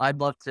I'd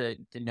love to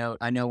note.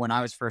 I know when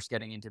I was first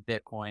getting into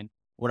Bitcoin,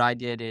 what I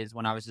did is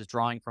when I was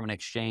withdrawing from an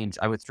exchange,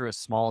 I withdrew a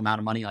small amount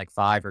of money, like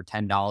 $5 or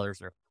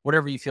 $10 or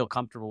whatever you feel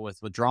comfortable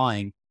with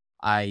withdrawing.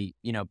 I,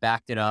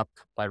 backed it up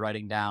by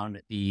writing down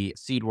the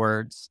seed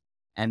words,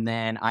 and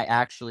then I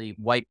actually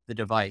wiped the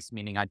device,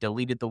 meaning I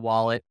deleted the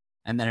wallet,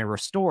 and then I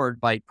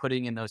restored by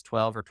putting in those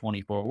 12 or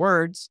 24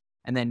 words,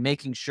 and then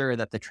making sure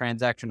that the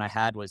transaction I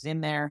had was in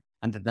there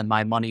and that then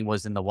my money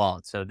was in the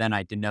wallet. So then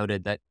I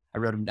denoted that I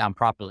wrote them down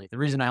properly. The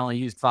reason I only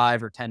used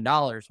 $5 or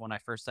 $10 when I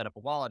first set up a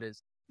wallet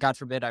is, God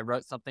forbid, I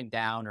wrote something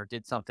down or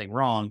did something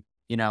wrong.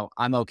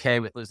 I'm okay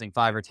with losing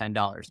 $5 or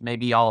 $10.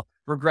 Maybe I'll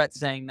regret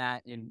saying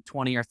that in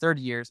 20 or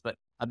 30 years, but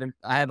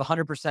I have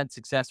 100%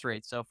 success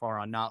rate so far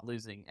on not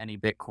losing any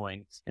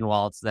Bitcoin in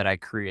wallets that I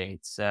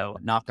create. So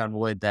knock on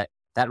wood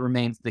that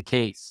remains the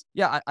case.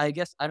 Yeah, I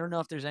guess I don't know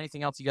if there's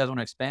anything else you guys want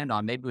to expand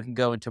on. Maybe we can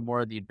go into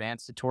more of the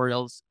advanced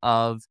tutorials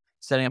of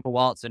setting up a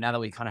wallet. So now that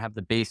we kind of have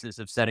the basis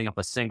of setting up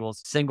a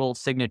single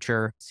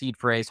signature seed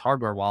phrase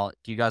hardware wallet,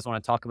 do you guys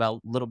want to talk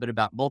about a little bit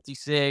about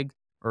multi-sig,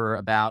 or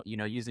about,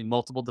 using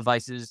multiple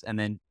devices and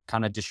then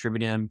kind of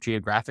distributing them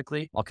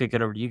geographically. I'll kick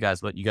it over to you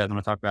guys. What you guys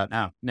want to talk about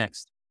now?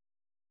 Next.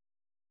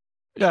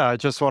 Yeah, I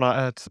just want to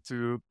add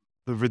to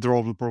the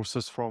withdrawal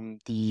process from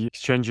the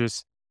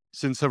exchanges.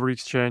 Since every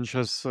exchange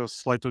has a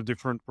slightly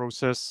different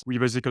process, we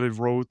basically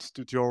wrote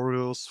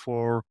tutorials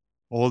for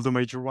all the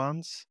major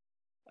ones.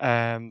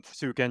 And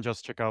so you can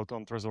just check out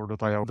on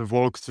Trezor.io the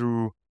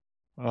walkthrough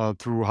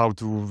through how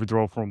to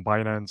withdraw from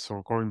Binance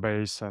or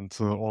Coinbase and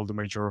all the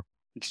major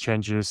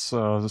exchanges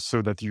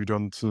so that you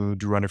don't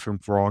do anything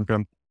wrong.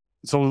 And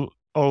it's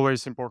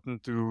always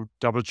important to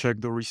double check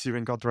the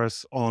receiving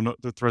address on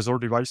the Trezor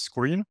device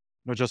screen,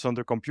 not just on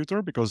the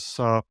computer, because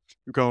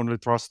you can only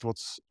trust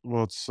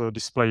what's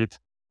displayed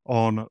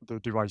on the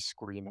device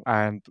screen.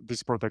 And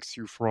this protects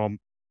you from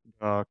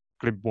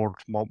clipboard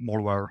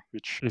malware,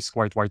 which is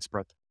quite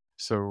widespread.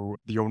 So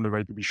the only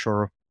way to be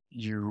sure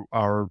you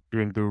are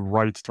doing the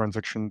right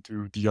transaction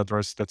to the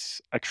address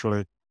that's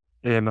actually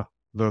in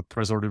the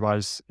Trezor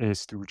device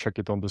is to check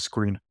it on the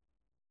screen.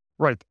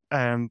 Right.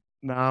 And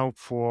now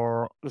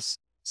for the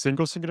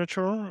single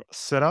signature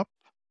setup.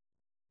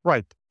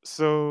 Right.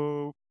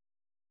 So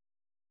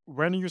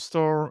when you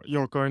store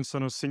your coins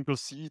on a single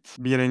seed,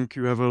 meaning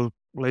you have a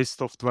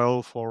list of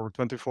 12 or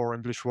 24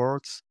 English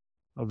words,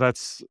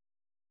 that's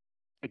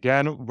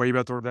again way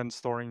better than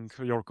storing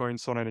your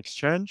coins on an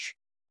exchange,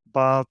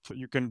 but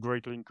you can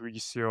greatly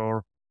increase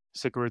your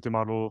security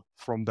model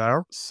from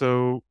there.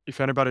 So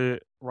if anybody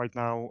right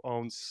now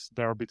owns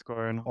their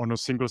Bitcoin on a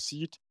single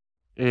seed,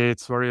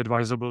 it's very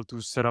advisable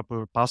to set up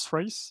a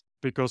passphrase,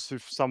 because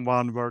if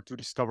someone were to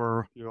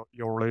discover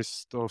your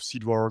list of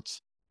seed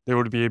words, they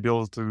would be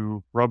able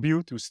to rob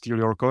you, to steal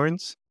your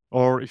coins.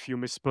 Or if you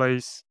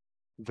misplace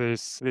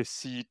this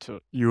seed,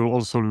 you'll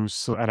also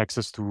lose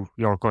access to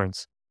your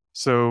coins.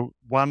 So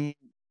the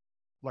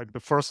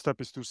first step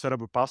is to set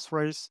up a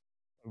passphrase,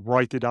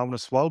 write it down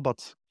as well,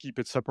 but keep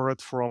it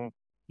separate from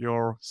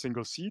your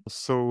single seed.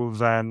 So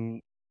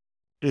then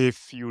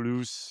if you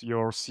lose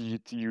your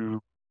seed,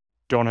 you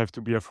don't have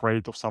to be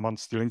afraid of someone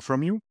stealing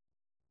from you.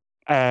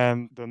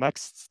 And the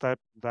next step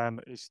then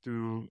is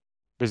to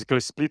basically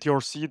split your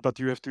seed, but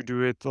you have to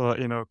do it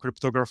in a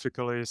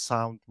cryptographically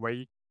sound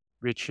way,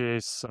 which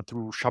is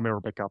through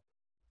Shamir backup.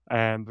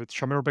 And with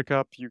Shamir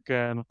backup, you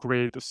can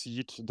create a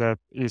seed that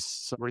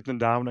is written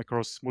down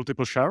across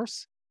multiple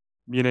shares,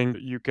 meaning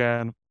you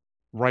can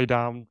write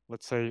down,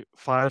 let's say,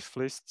 5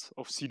 lists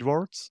of seed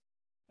words,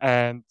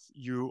 and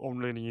you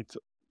only need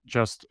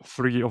just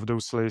 3 of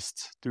those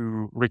lists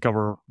to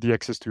recover the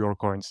access to your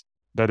coins.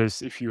 That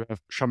is, if you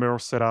have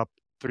Shamir set up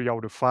 3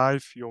 out of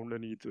 5, you only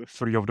need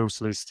 3 of those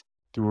lists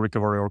to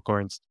recover your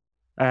coins.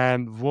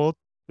 And what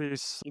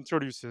this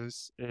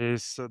introduces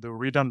is the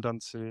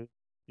redundancy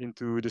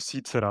into the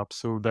seed setup,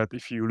 so that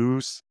if you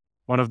lose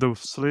one of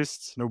those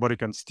lists, nobody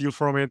can steal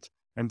from it,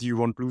 and you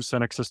won't lose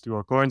access to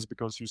your coins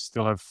because you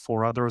still have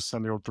 4 others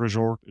and your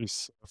treasure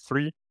is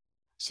free.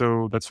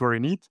 So that's very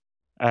neat.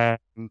 And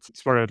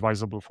it's very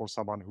advisable for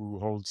someone who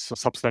holds a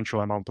substantial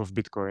amount of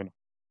Bitcoin.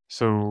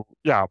 So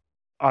yeah,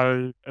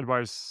 I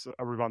advise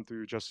everyone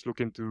to just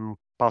look into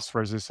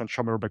passphrases and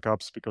Shamir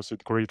backups, because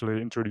it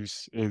greatly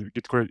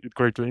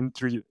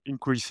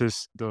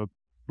increases the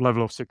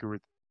level of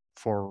security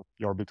for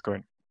your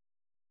Bitcoin.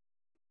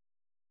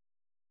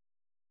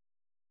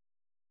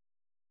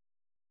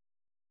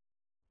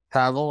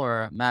 Pavel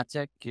or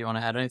Matic, do you want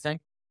to add anything?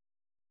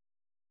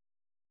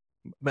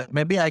 But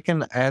maybe I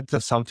can add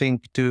something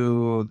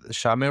to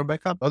Shamir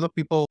backup. Other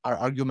people are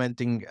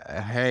arguing,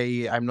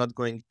 hey, I'm not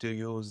going to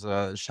use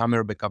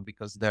Shamir backup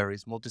because there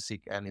is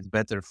multisig and it's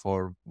better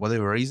for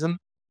whatever reason.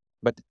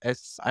 But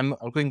as I'm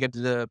looking at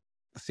the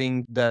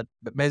thing that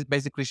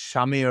basically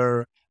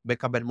Shamir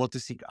backup and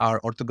multisig are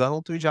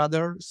orthogonal to each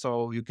other,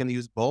 so you can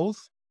use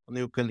both, and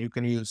you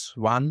can use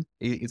one.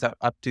 It's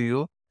up to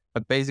you.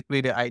 But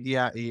basically, the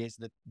idea is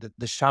that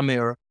the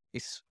Shamir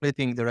is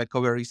splitting the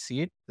recovery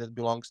seed that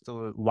belongs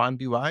to one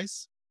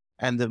device,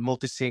 and the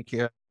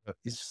multisig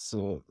is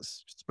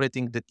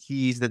splitting the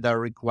keys that are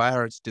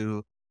required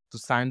to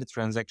sign the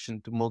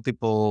transaction to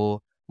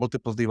multiple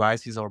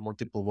devices or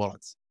multiple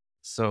wallets.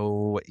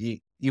 So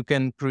you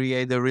can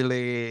create a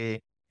really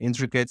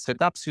intricate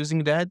setups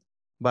using that.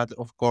 But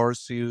of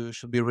course, you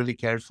should be really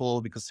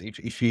careful, because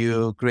if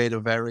you create a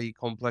very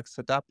complex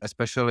setup,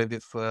 especially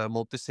with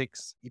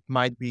multisigs, it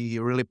might be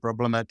really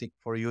problematic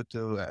for you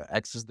to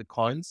access the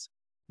coins.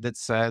 That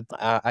said,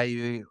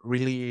 I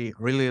really,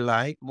 really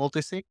like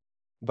multisig,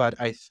 but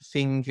I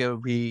think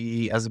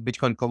we as a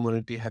Bitcoin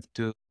community have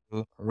to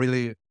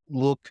really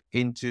look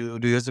into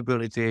the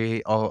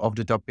usability of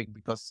the topic,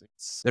 because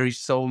there is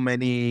so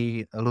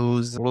many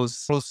loose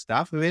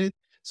stuff with it.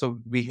 So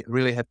we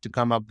really have to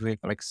come up with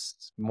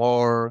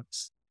more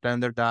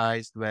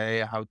standardized way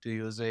how to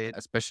use it,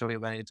 especially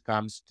when it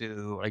comes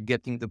to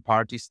getting the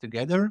parties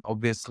together.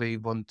 Obviously,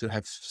 we want to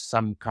have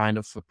some kind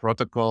of a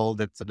protocol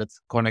that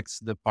connects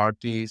the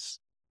parties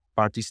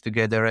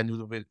together, and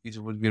it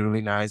would be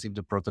really nice if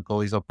the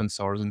protocol is open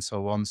source and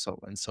so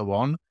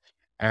on.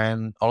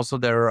 And also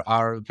there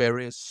are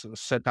various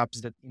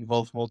setups that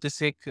involve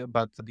multisig,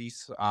 but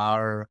these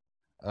are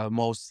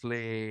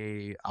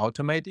mostly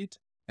automated.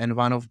 And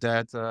one of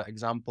that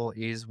example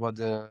is what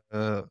the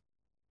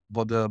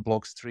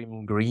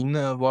Blockstream Green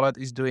wallet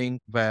is doing,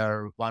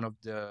 where one of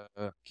the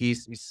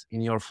keys is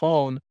in your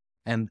phone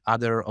and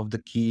other of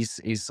the keys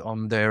is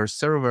on their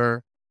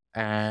server.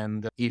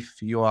 And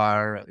if you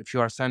are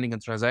sending a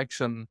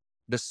transaction,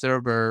 the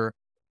server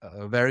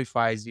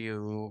verifies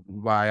you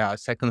via a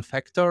second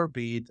factor,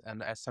 be it an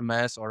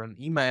SMS or an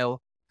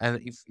email. And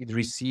if it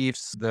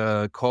receives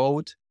the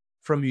code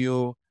from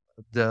you,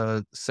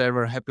 the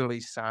server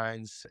happily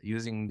signs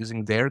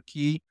using their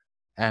key,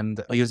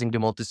 and using the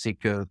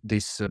multisig,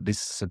 this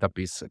setup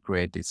is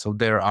created. So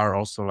there are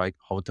also like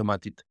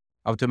automated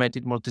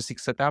multisig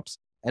setups,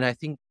 and I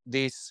think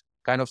this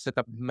kind of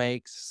setup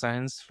makes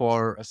sense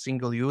for a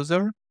single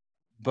user.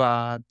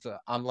 But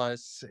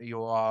unless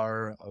you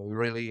are a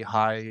really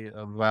high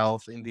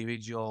wealth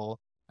individual,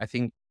 I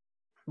think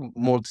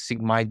multisig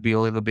might be a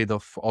little bit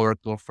of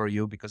overkill for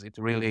you, because it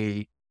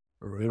really,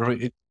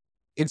 really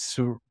it's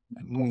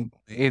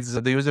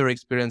the user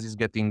experience is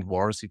getting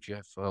worse if you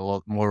have a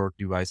lot more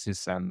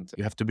devices, and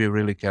you have to be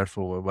really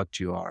careful with what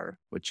you are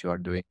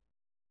doing.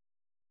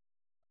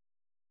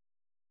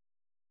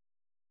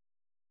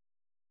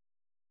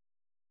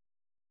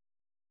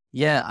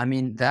 Yeah, I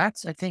mean,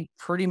 that's, I think,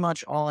 pretty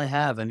much all I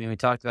have. I mean, we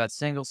talked about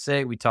single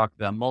sig, we talked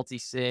about multi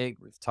sig,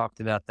 we've talked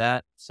about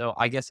that. So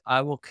I guess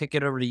I will kick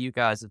it over to you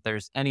guys if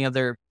there's any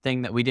other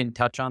thing that we didn't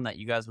touch on that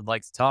you guys would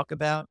like to talk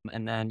about.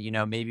 And then,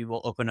 maybe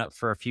we'll open up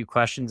for a few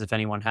questions if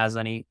anyone has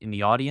any in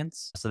the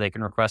audience so they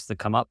can request to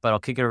come up. But I'll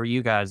kick it over to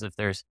you guys if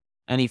there's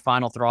any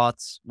final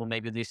thoughts. We'll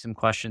maybe do some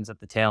questions at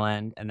the tail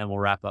end and then we'll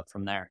wrap up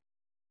from there.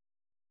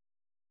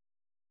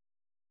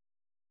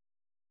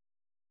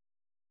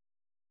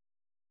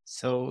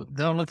 So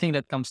the only thing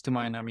that comes to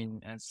mind, I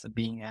mean, as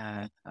being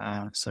a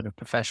sort of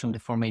professional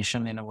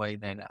deformation in a way,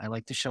 that I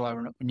like to show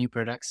our new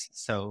products.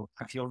 So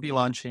I will be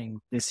launching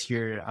this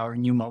year our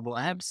new mobile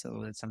app.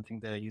 So it's something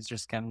the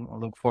users can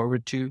look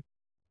forward to.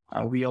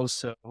 We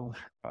also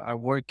are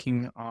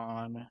working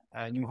on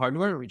new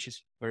hardware, which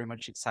is very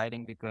much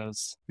exciting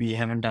because we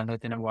haven't done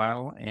that in a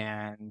while.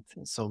 And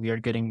so we are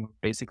getting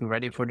basically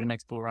ready for the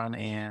next bull run.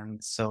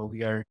 And so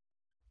we are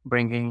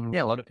bringing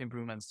a lot of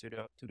improvements to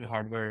the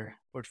hardware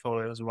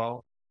portfolio as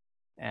well.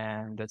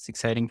 And that's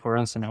exciting for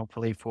us and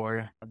hopefully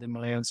for the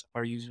millions of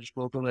our users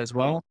globally as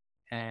well.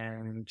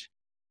 And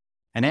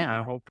yeah,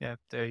 I hope that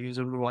the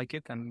user will like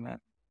it and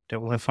they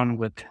will have fun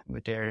with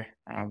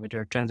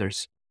their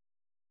tenders.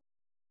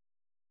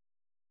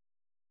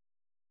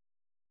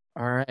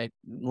 All right.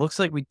 Looks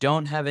like we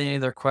don't have any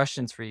other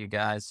questions for you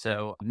guys.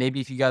 So maybe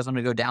if you guys want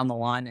to go down the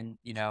line and,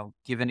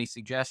 give any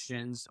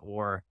suggestions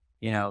or,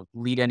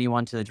 lead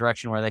anyone to the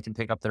direction where they can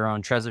pick up their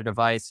own Trezor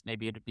device,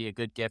 maybe it'd be a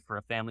good gift for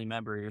a family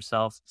member or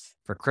yourself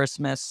for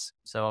Christmas.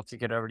 So I'll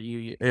kick it over to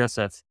you,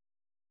 Yosef.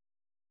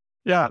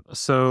 Yeah,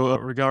 so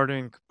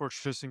regarding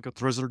purchasing a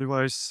Trezor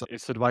device,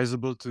 it's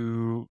advisable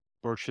to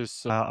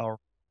purchase our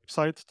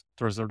website,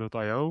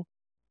 trezor.io.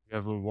 We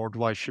have a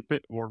worldwide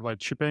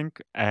shipping,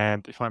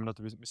 and if I'm not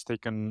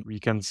mistaken, we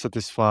can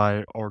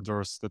satisfy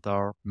orders that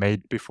are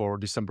made before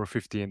December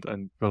 15th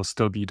and will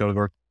still be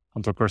delivered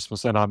until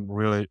Christmas. And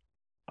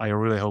I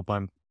really hope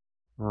I'm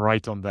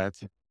right on that.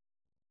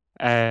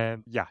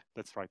 And yeah,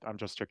 that's right. I'm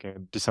just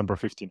checking December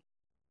 15th.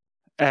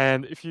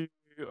 And if you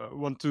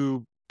want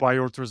to buy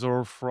your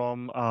Trezor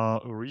from a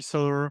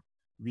reseller,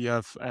 we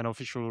have an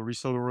official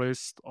reseller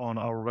list on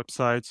our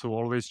website, so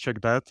always check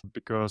that,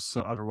 because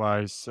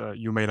otherwise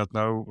you may not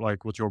know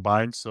like what you're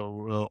buying.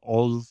 So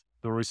all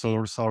the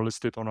resellers are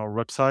listed on our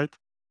website.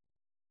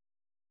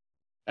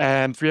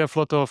 And we have a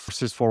lot of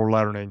courses for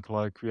learning,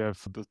 like we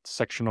have the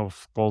section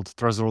called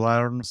Trezor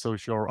Learn. So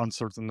if you're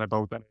uncertain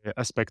about any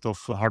aspect of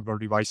hardware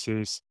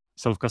devices,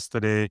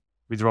 self-custody,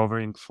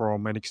 withdrawing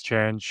from an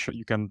exchange,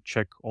 you can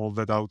check all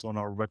that out on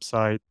our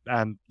website.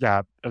 And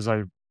yeah, as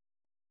I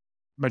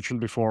mentioned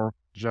before,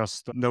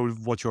 just know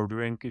what you're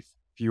doing if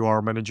you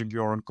are managing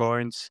your own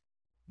coins,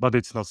 but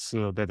it's not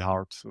that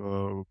hard.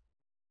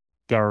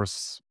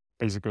 There's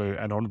basically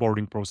an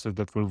onboarding process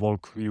that will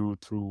walk you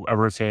through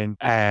everything.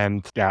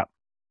 And yeah,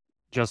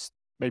 just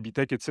maybe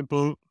take it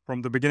simple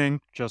from the beginning.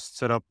 Just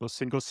set up a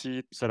single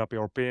seed, set up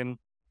your PIN,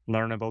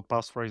 learn about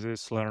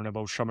passphrases, learn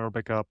about Shamir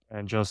backup,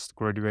 and just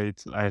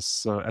graduate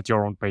as at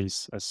your own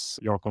pace as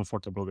you're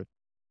comfortable with.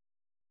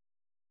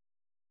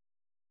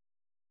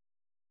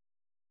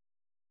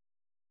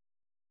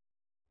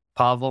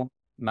 Pavel,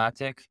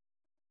 Matic.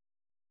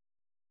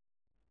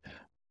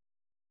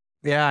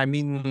 Yeah, I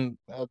mean,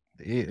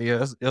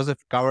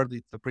 Joseph covered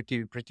it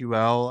pretty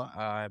well.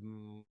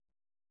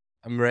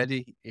 I'm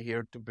ready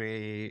here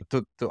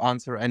to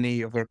answer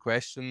any of your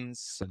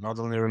questions, not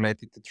only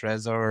related to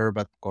Trezor,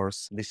 but of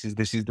course this is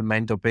the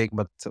main topic.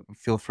 But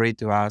feel free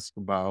to ask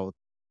about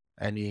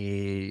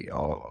any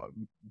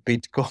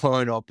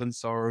Bitcoin, open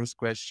source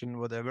question,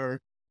 whatever.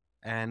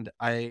 And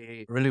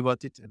I really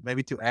wanted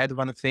maybe to add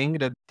one thing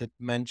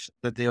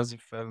that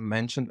Joseph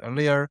mentioned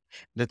earlier,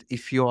 that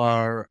if you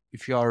are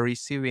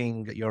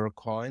receiving your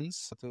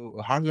coins to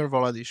a hardware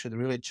wallet, you should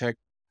really check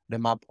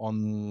them up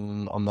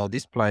on the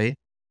display,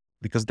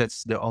 because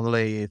that's the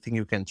only thing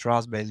you can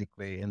trust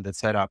basically in the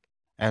setup.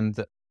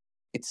 And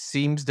it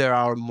seems there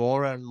are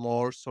more and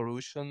more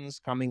solutions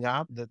coming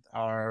up that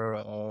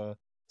are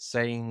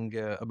saying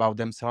about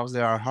themselves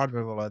they are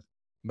hardware wallet,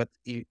 but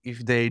if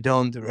they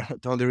don't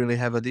don't really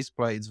have a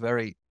display, it's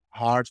very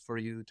hard for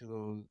you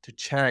to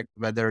check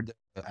whether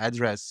the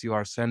address you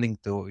are sending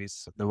to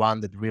is the one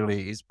that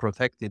really is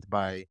protected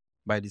by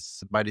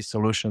this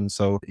solution.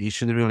 So you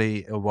should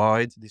really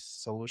avoid these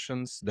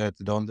solutions that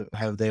don't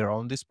have their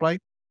own display.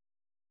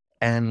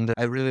 And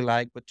I really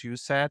like what you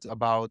said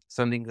about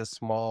sending a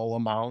small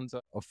amount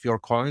of your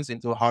coins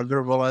into a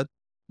hardware wallet,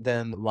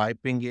 then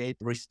wiping it,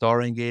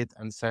 restoring it,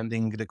 and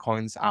sending the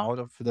coins out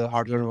of the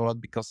hardware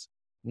wallet. Because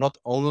not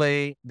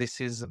only this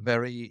is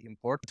very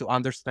important to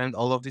understand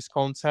all of these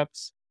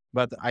concepts,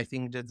 but I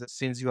think that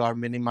since you are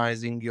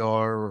minimizing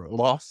your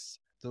loss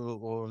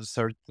to a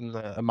certain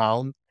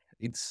amount,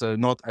 it's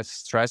not as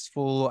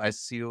stressful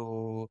as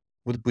you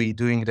would be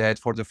doing that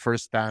for the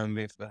first time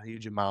with a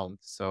huge amount.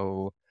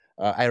 So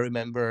I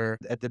remember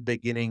at the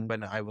beginning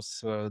when I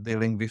was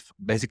dealing with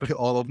basically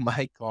all of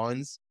my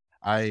coins,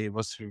 I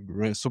was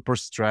super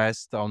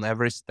stressed on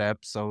every step.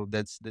 So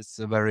that's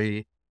a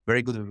very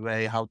good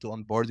way how to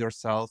onboard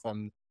yourself.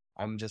 And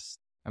I'm just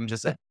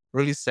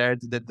really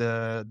sad that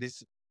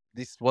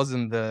this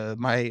wasn't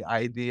my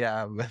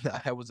idea when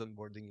I was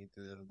onboarding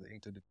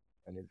into the.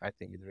 And I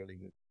think it's really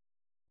good.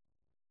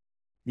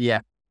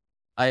 Yeah,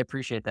 I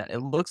appreciate that. It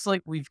looks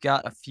like we've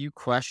got a few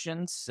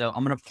questions, so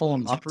I'm gonna pull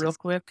them up real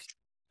quick,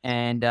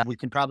 and we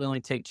can probably only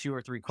take 2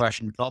 or 3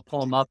 questions. I'll pull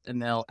them up,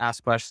 and they'll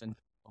ask questions.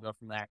 We'll go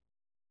from there.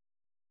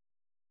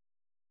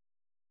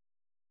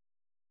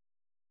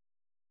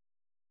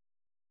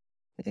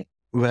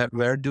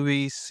 Where do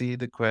we see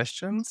the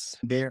questions?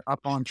 They're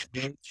up on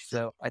stage,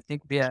 so I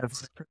think we have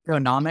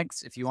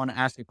Cryptonomics. If you want to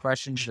ask a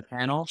question to the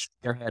panel,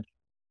 go ahead.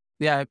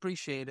 Yeah, I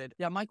appreciate it.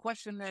 Yeah, my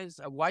question is,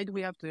 why do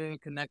we have to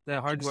connect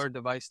the hardware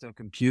device to a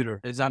computer?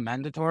 Is that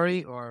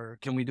mandatory, or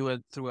can we do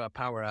it through a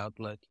power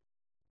outlet?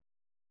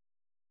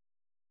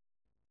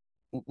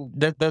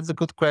 That's a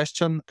good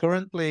question.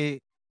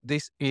 Currently,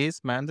 this is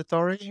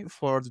mandatory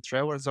for the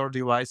Trezor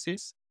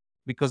devices,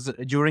 because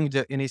during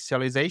the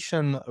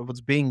initialization, what's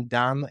being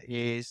done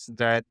is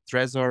that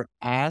Trezor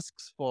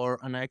asks for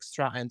an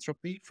extra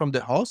entropy from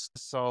the host.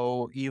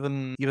 So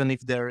even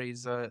if there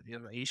is an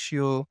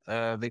issue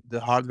with the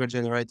hardware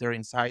generator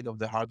inside of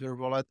the hardware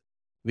wallet,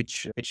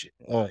 which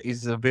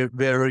is a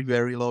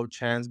very low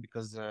chance,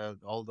 because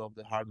all of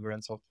the hardware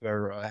and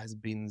software has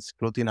been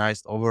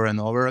scrutinized over and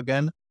over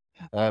again.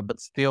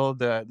 But still,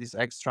 this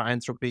extra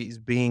entropy is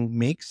being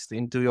mixed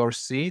into your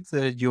seed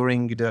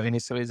during the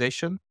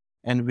initialization.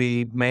 And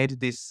we made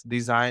this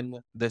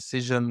design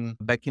decision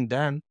back in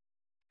then.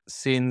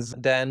 Since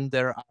then,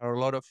 there are a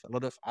lot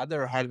of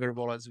other hardware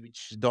wallets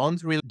which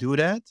don't really do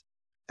that.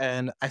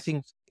 And I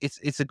think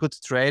it's a good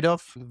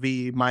trade-off.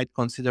 We might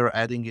consider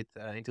adding it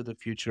into the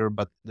future,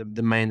 but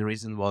the main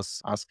reason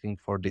was asking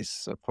for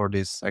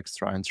this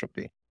extra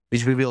entropy,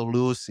 which we will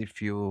lose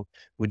if you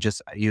would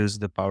just use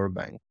the power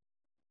bank.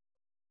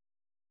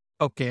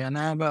 Okay, and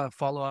I have a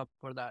follow-up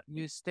for that.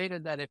 You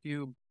stated that if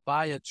you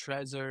buy a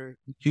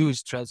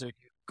used Trezor,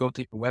 you go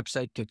to your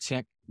website to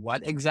check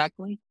what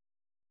exactly?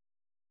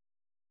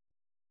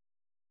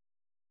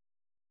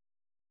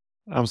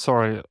 I'm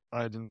sorry,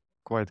 I didn't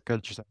quite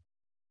catch that.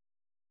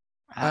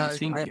 I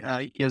think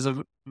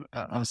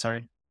I'm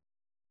sorry.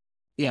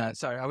 Yeah,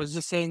 sorry. I was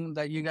just saying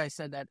that you guys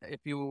said that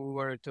if you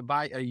were to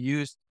buy a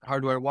used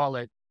hardware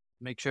wallet,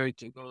 make sure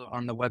to go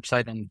on the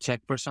website and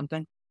check for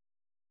something.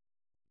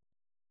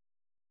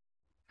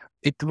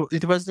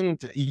 It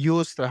wasn't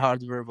used a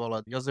hardware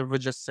wallet. Joseph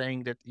was just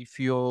saying that if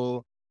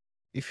you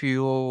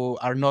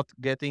are not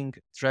getting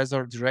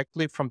Trezor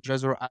directly from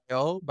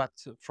Trezor.io, but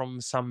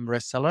from some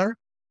reseller,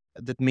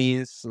 that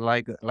means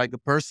like a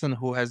person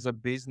who has a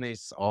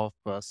business of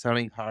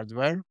selling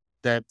hardware,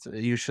 that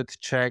you should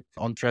check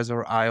on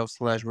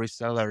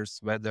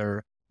Trezor.io/resellers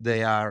whether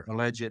they are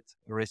legit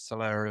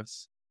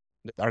resellers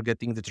that are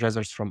getting the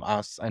Trezors from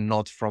us and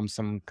not from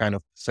some kind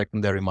of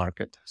secondary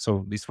market.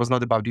 So this was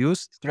not about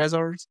used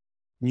Trezors,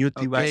 new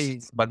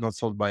devices, but not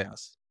sold by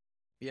us.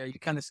 Yeah, you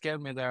kind of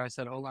scared me there. I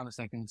said, hold on a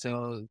second.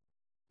 So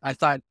I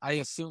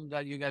assumed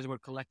that you guys were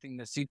collecting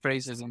the seed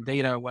phrases and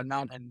data and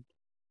whatnot, and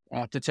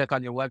to check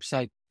on your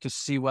website to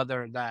see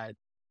whether that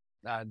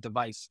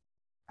device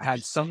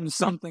had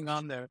something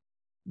on there.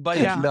 But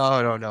yeah,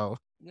 No.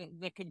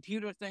 the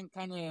computer thing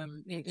kind of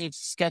it's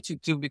sketchy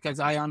too, because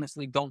I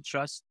honestly don't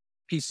trust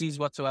PCs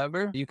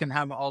whatsoever. You can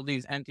have all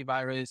these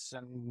antivirus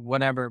and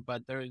whatever,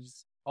 but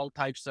there's all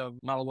types of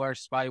malware,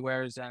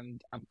 spywares,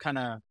 and I'm kind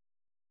of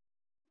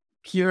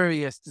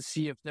curious to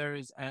see if there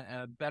is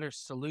a better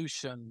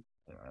solution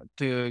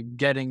to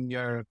getting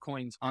your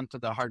coins onto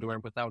the hardware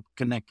without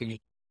connecting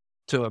it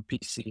to a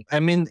PC? I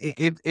mean,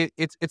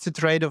 it's a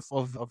trade-off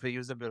of the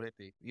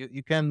usability.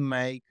 You can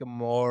make a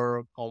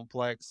more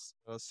complex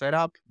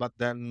setup, but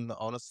then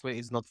honestly,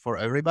 it's not for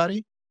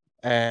everybody.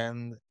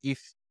 And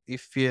if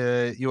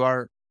you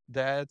are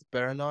that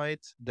paranoid,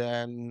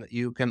 then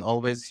you can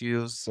always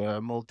use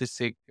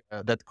multi-sig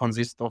that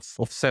consists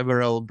of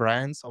several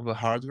brands of the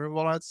hardware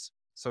wallets.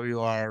 So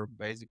you are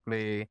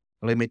basically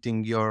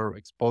limiting your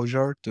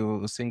exposure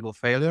to a single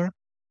failure.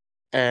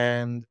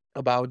 And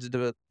about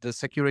the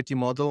security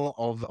model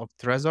of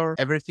Trezor,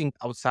 everything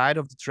outside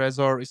of the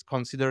Trezor is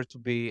considered to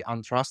be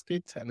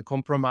untrusted and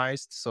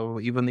compromised. So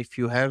even if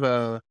you have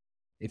a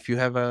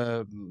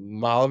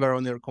malware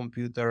on your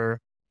computer,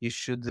 you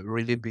should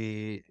really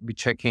be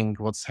checking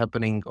what's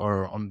happening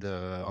or on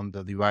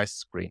the device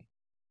screen.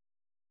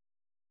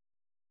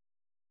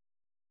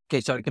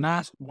 Okay, sorry, can I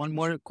ask one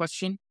more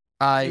question?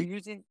 Uh, You're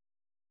using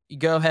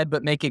Go ahead,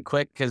 but make it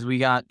quick because we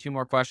got 2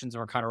 more questions and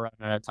we're kind of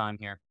running out of time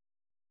here.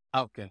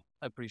 Okay,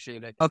 I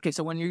appreciate it. Okay,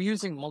 so when you're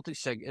using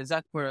multi-sig, is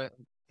that for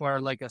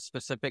like a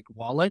specific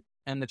wallet?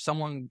 And if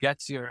someone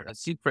gets your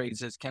seed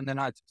phrases, can they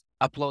not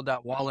upload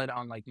that wallet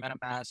on like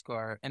MetaMask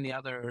or any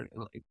other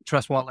like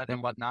Trust wallet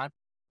and whatnot?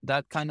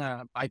 That kind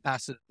of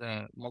bypasses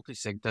the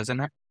multi-sig, doesn't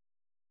it?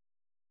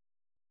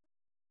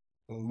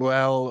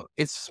 Well,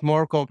 it's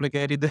more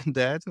complicated than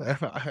that.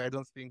 I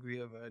don't think we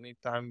have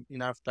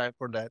enough time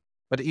for that.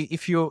 But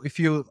if you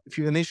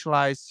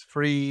initialize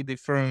 3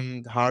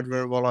 different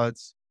hardware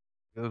wallets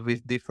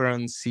with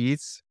different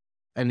seeds,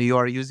 and you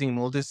are using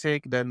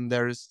multisig, then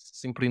there is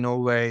simply no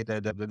way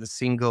that the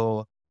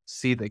single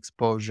seed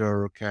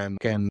exposure can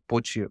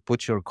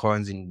put your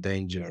coins in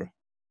danger.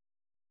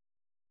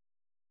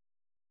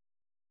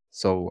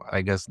 So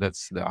I guess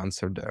that's the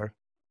answer there.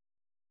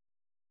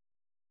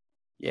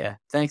 Yeah.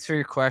 Thanks for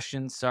your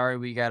questions. Sorry,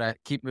 we got to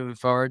keep moving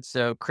forward.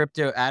 So,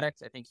 Crypto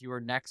Addict, I think you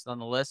were next on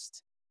the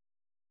list.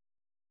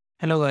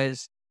 Hello,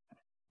 guys.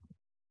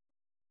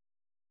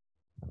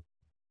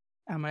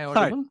 Am I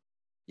audible?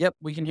 Yep,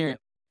 we can hear you.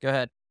 Go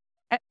ahead.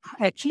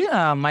 Actually,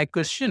 my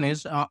question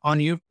is on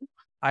YouTube.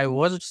 I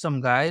watched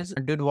some guys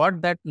did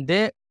what that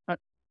they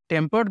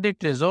tempered the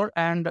Trezor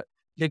and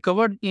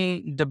recovered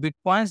the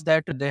bitcoins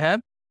that they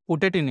have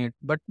put it in it,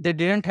 but they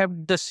didn't have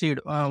the seed.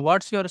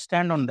 What's your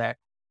stand on that?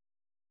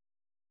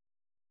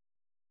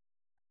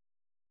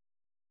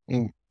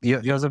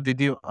 Joseph,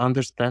 did you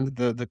understand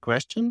the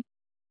question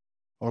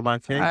or my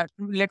take?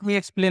 Let me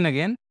explain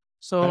again.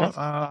 So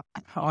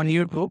on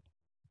YouTube,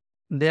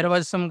 there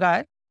was some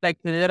guy, like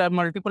there are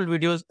multiple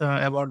videos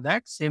about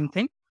that same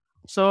thing.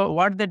 So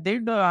what they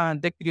did,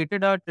 they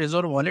created a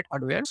Trezor wallet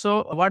hardware.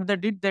 So what they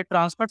did, they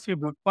transferred few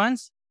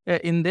bitcoins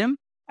in them,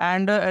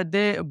 and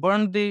they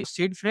burned the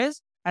seed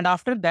phrase. And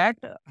after that,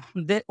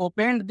 they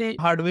opened the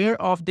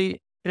hardware of the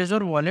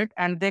Trezor wallet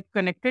and they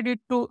connected it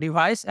to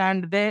device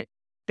and they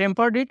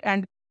tempered it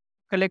and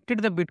collected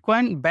the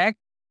Bitcoin back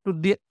to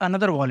the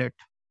another wallet.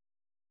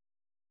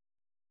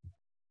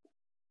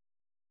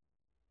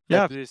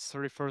 Yeah, this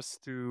refers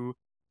to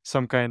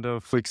some kind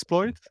of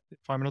exploit, if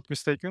I'm not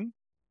mistaken.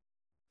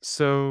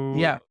 So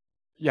Yeah.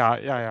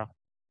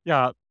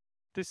 Yeah,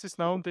 this is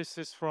known. This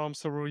is from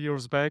several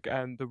years back,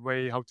 and the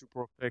way how to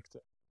protect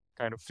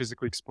kind of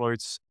physical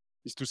exploits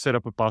is to set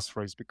up a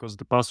passphrase, because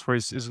the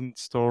passphrase isn't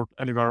stored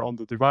anywhere on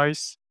the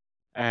device.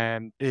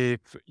 And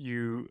if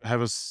you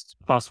have a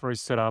passphrase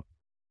set up,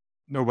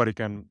 nobody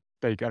can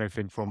take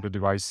anything from the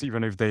device,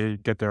 even if they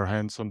get their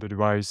hands on the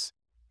device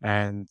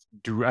and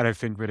do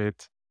anything with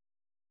it.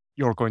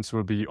 Your coins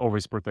will be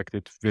always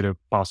protected with a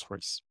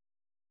passphrase.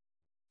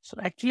 So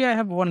actually, I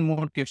have one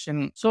more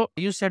question. So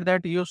you said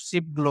that you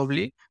ship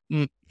globally,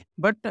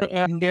 but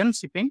Indian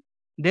shipping,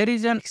 there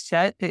is an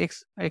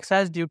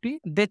excise duty.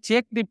 They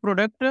check the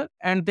product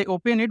and they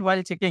open it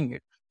while checking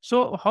it.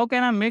 So how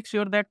can I make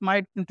sure that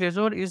my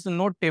Trezor is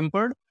not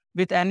tempered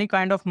with any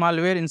kind of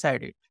malware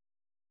inside it?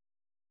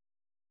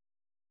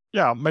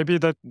 Yeah, maybe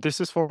that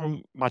this is for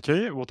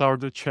Maciej. What are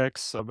the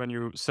checks when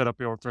you set up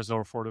your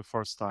Trezor for the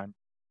first time?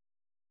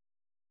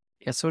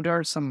 Yeah, so there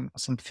are some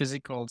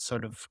physical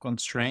sort of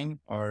constraint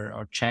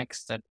or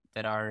checks that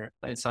are,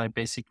 it's like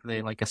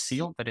basically like a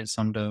seal that is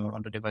on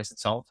the device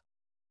itself.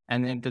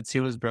 And if the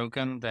seal is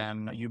broken,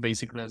 then you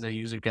basically as a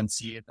user can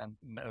see it and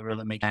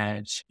really make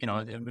edge.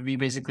 We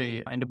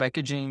basically in the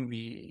packaging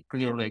we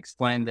clearly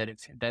explain that if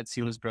that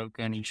seal is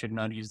broken, you should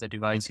not use the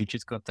device. You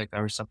should contact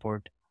our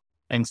support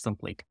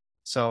instantly.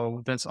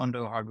 So that's on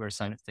the hardware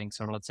side of things,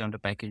 or let's say on the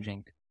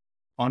packaging.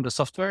 On the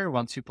software,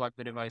 once you plug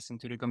the device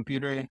into the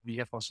computer, we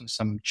have also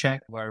some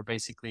check where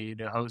basically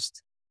the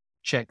host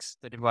checks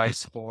the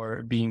device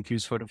for being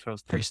used for the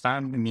first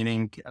time,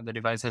 meaning the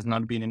device has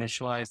not been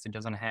initialized. It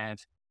doesn't have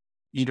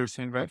either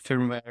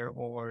firmware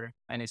or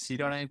any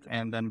seed on it.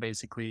 And then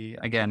basically,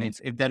 again,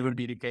 if that would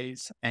be the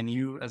case and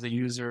you as a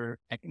user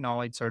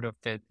acknowledge sort of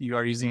that you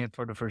are using it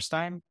for the first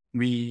time,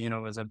 we,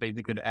 as a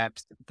basically the app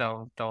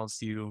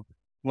tells you,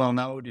 well,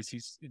 no,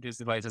 this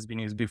device has been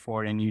used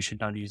before and you should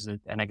not use it.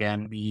 And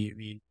again,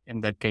 we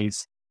in that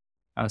case,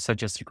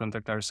 suggest you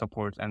contact our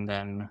support, and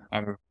then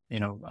our,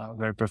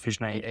 very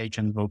professional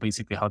agent will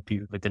basically help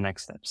you with the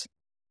next steps.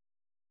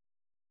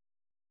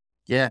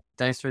 Yeah,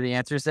 thanks for the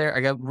answers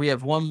there. We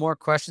have one more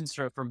question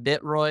from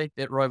BitRoy.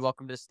 BitRoy,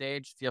 welcome to the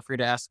stage. Feel free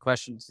to ask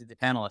questions to the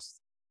panelists.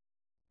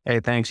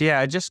 Hey, thanks. Yeah,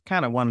 I just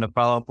kind of wanted to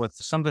follow up with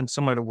something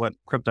similar to what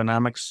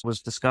Cryptonomics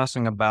was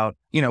discussing about,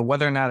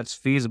 whether or not it's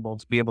feasible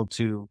to be able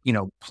to,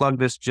 plug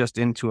this just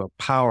into a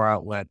power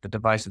outlet, the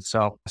device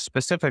itself,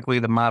 specifically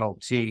the Model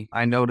T.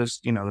 I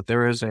noticed, that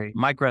there is a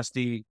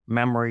microSD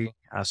memory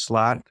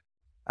slot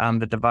on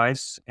the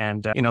device.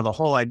 And, the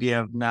whole idea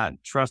of not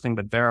trusting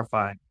but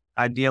verifying,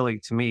 ideally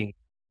to me,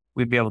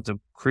 we'd be able to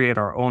create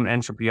our own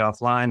entropy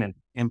offline and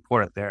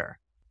import it there.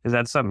 Is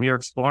that something you're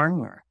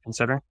exploring or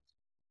considering?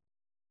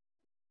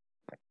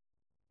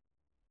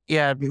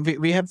 Yeah,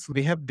 we have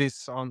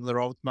this on the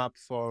roadmap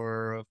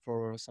for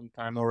some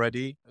time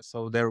already.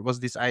 So there was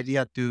this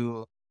idea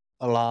to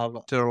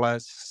allow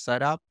serverless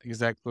setup,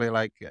 exactly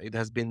like it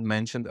has been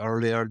mentioned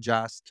earlier,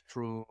 just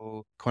through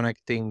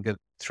connecting a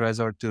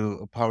Trezor to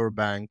a power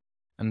bank,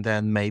 and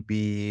then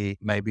maybe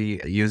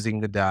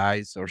using the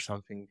dice or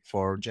something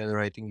for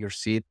generating your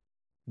seed.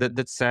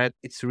 That said,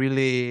 it's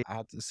really,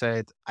 how to say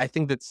it, I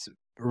think that's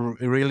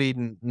really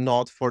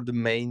not for the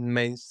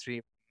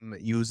mainstream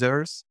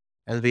users.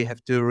 And we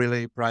have to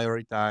really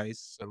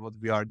prioritize what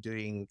we are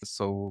doing.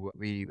 So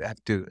we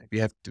have to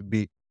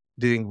be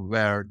doing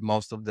where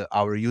most of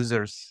our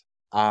users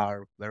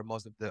are,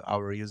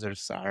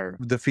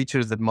 the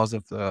features that most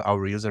of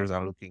our users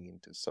are looking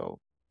into. So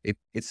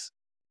it's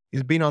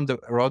been on the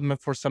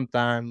roadmap for some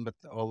time, but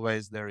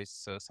always there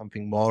is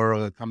something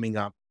more coming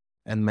up.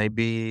 And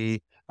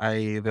maybe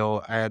I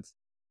will add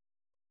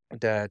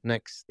that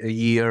next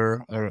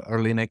year or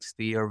early next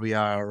year we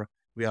are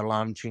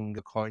launching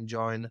a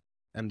CoinJoin,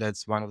 and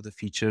that's one of the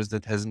features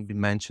that hasn't been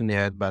mentioned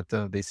yet. But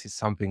this is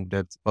something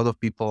that a lot of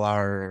people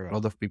are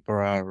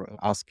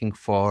asking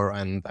for,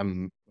 and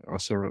I'm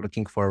also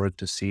looking forward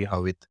to see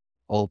how it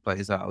all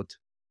plays out.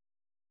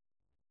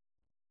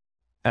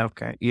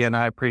 Okay. Yeah, and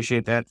I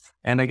appreciate that.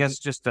 And I guess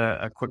just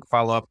a quick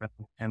follow-up,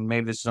 and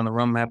maybe this is on the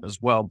roadmap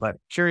as well, but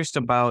curious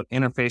about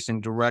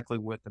interfacing directly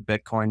with the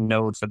Bitcoin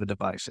node for the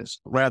devices,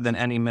 rather than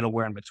any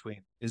middleware in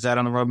between. Is that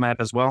on the roadmap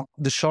as well?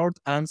 The short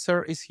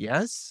answer is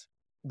yes.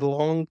 The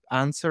long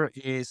answer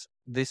is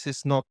this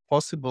is not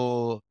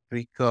possible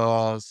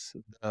because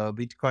the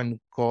Bitcoin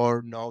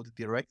Core node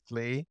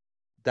directly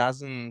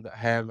doesn't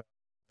have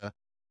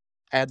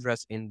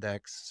address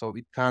index, so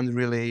it can't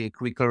really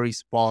quickly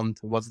respond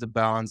what's the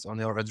balance on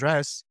your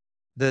address.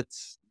 That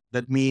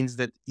means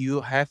that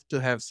you have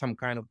to have some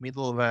kind of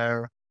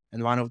middleware,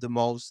 and one of the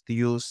most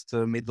used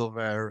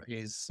middleware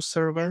is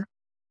server.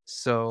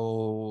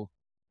 So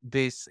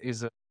this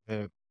is a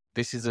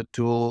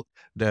tool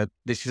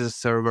this is a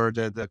server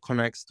that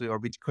connects to your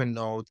Bitcoin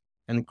node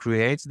and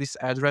creates this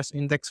address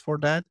index for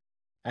that.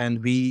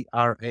 And users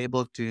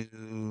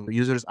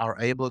are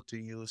able to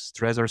use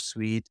Trezor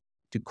Suite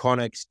to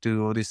connect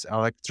to this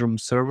Electrum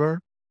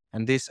server.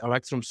 And this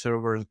Electrum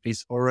server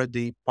is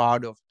already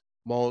part of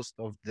most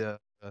of the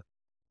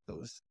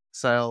those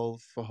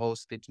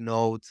self-hosted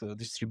node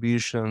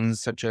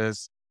distributions such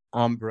as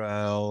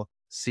Umbrel,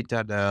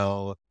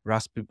 Citadel,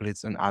 Raspberry,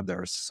 and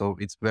others. So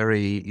it's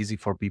very easy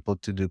for people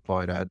to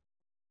deploy that.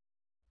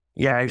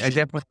 Yeah, I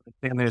definitely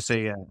think there's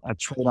a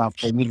trade-off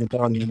for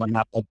usability and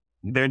whatnot, but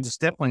there's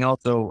definitely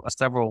also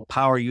several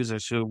power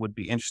users who would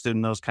be interested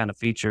in those kind of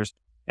features.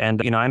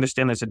 And, I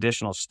understand there's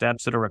additional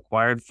steps that are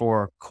required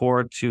for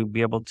Core to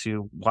be able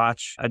to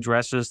watch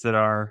addresses that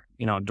are,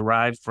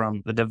 derived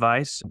from the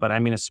device. But I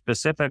mean,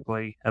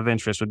 specifically of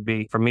interest would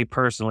be, for me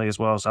personally, as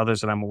well as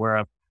others that I'm aware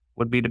of,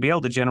 would be to be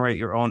able to generate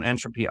your own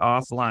entropy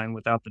offline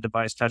without the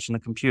device touching the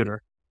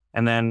computer.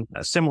 And then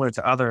similar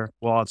to other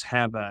wallets,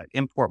 have an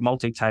import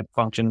multi-type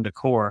function into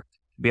Core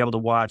to be able to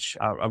watch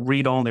a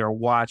read-only or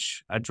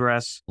watch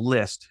address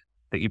list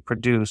that you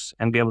produce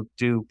and be able to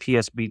do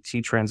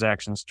PSBT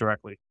transactions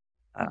directly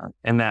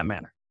in that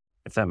manner,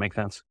 if that makes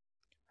sense.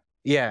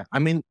 Yeah, I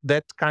mean,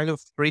 that kind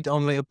of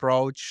read-only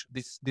approach,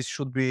 this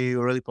should be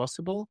really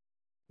possible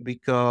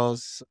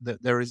because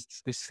there is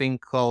this thing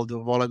called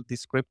wallet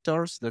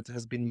descriptors that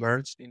has been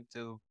merged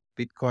into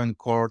Bitcoin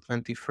Core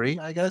 23,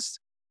 I guess.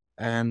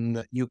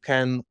 And you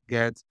can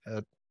get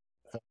a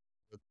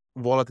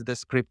wallet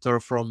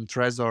descriptor from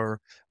Trezor,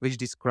 which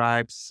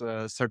describes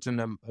a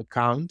certain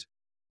account.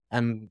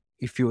 And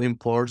if you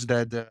import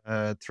that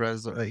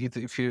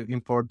Trezor, if you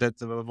import that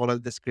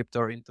wallet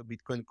descriptor into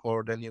Bitcoin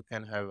Core, then you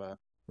can have a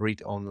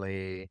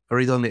read-only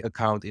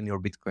account in your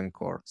Bitcoin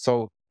Core.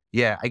 So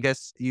yeah, I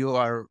guess you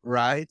are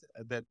right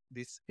that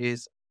this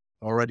is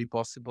already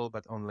possible,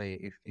 but only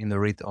if in a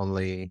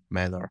read-only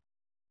manner.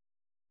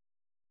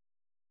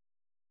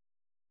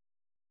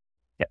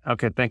 Yeah.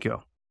 Okay. Thank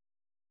you.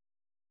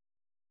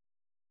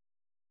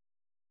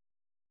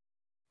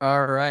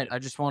 All right. I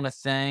just want to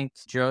thank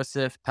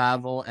Joseph,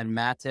 Pavel, and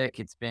Matic.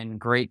 It's been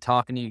great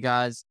talking to you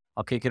guys.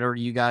 I'll kick it over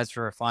to you guys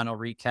for a final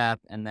recap,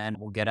 and then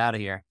we'll get out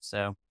of here.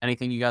 So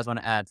anything you guys want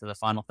to add to the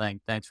final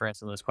thing? Thanks for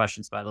answering those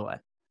questions, by the way.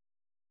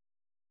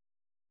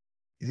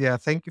 Yeah,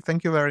 thank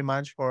you very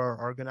much for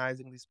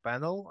organizing this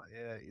panel.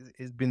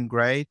 It's been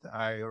great.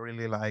 I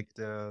really like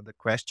the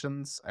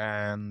questions,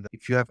 and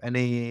if you have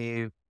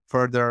any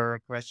further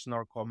question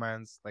or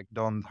comments, like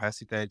don't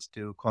hesitate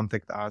to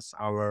contact us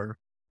our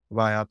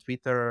via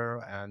Twitter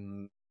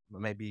and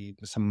maybe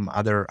some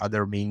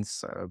other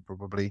means.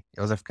 Probably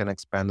Joseph can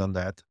expand on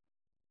that.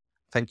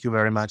 Thank you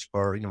very much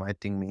for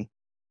inviting me.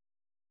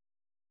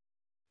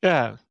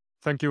 Yeah,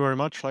 thank you very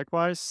much.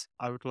 Likewise,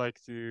 I would like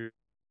to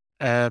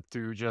add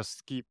to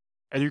just keep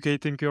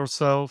educating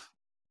yourself.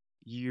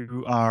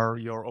 You are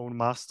your own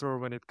master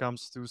when it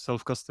comes to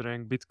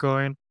self-custodying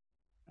Bitcoin.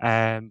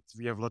 And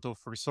we have a lot of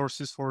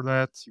resources for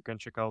that. You can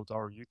check out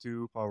our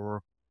YouTube,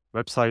 our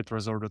website,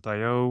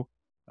 Trezor.io.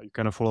 You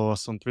can follow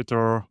us on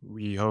Twitter.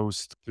 We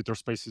host Twitter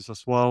Spaces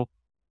as well.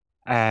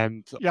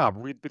 And yeah,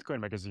 read Bitcoin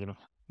Magazine.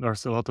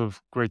 There's a lot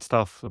of great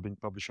stuff being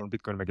published on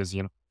Bitcoin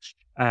Magazine.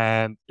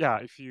 And yeah,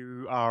 if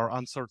you are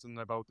uncertain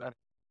about any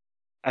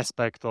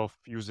aspect of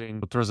using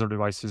the Trezor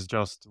devices,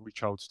 just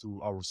reach out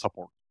to our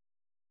support.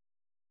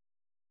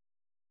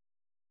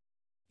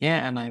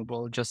 Yeah, and I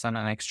will just add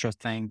an extra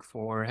thank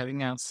for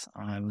having us.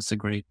 It was a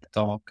great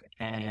talk.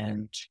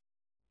 And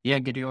yeah,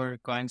 get your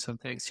coins of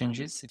the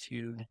exchanges if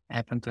you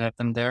happen to have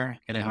them there.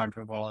 Get a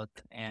hardware wallet.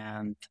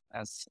 And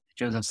as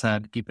Joseph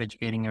said, keep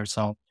educating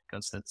yourself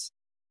because it's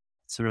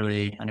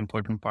really an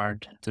important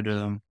part to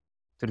the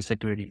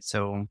security.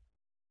 So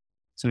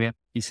yeah,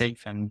 be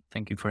safe and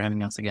thank you for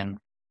having us again.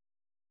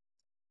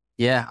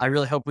 Yeah, I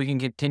really hope we can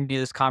continue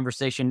this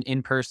conversation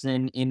in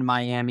person in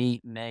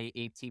Miami, May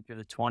 18th through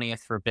the 20th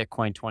for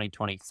Bitcoin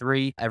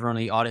 2023. Everyone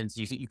in the audience,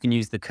 you can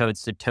use the code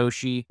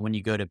Satoshi when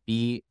you go to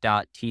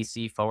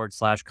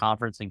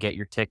b.tc/conference and get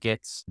your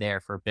tickets there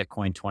for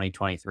Bitcoin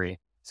 2023.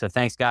 So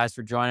thanks, guys,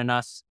 for joining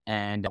us,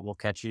 and we'll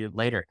catch you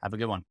later. Have a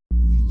good one.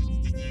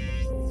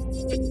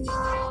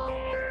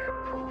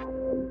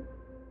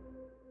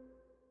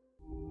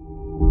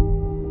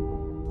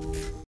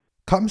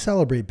 Come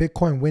celebrate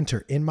Bitcoin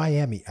Winter in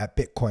Miami at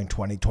Bitcoin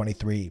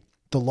 2023.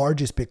 The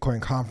largest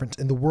Bitcoin conference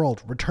in the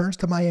world returns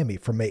to Miami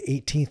from May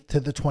 18th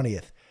to the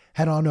 20th.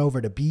 Head on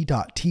over to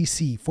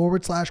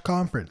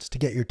b.tc/conference to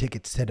get your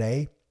tickets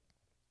today.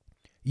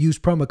 Use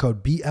promo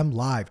code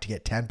BMLive to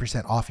get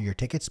 10% off of your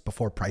tickets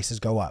before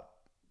prices go up.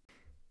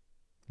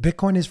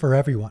 Bitcoin is for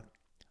everyone,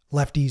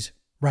 lefties,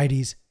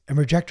 righties, and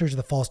rejectors of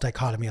the false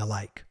dichotomy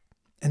alike.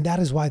 And that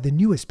is why the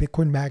newest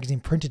Bitcoin Magazine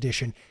print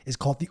edition is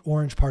called the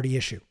Orange Party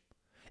issue.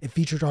 It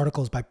features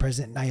articles by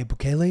President Nayib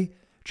Bukele,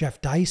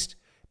 Jeff Deist,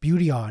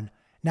 Beauty On,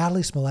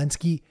 Natalie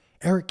Smolensky,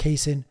 Eric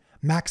Kaysen,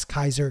 Max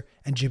Kaiser,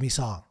 and Jimmy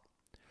Song.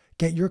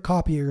 Get your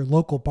copy at your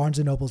local Barnes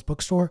 & Noble's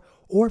bookstore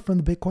or from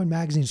the Bitcoin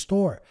Magazine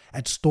store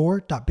at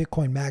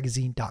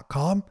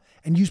store.bitcoinmagazine.com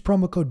and use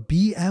promo code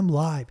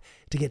BMLive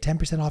to get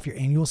 10% off your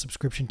annual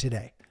subscription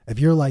today. If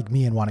you're like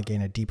me and want to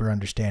gain a deeper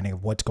understanding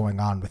of what's going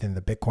on within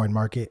the Bitcoin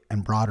market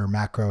and broader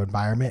macro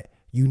environment,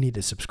 you need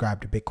to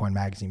subscribe to Bitcoin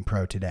Magazine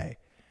Pro today.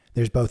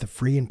 There's both a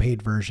free and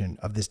paid version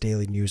of this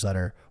daily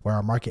newsletter where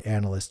our market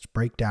analysts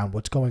break down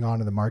what's going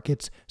on in the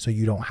markets so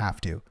you don't have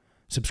to.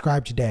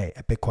 Subscribe today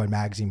at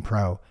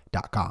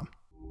bitcoinmagazinepro.com.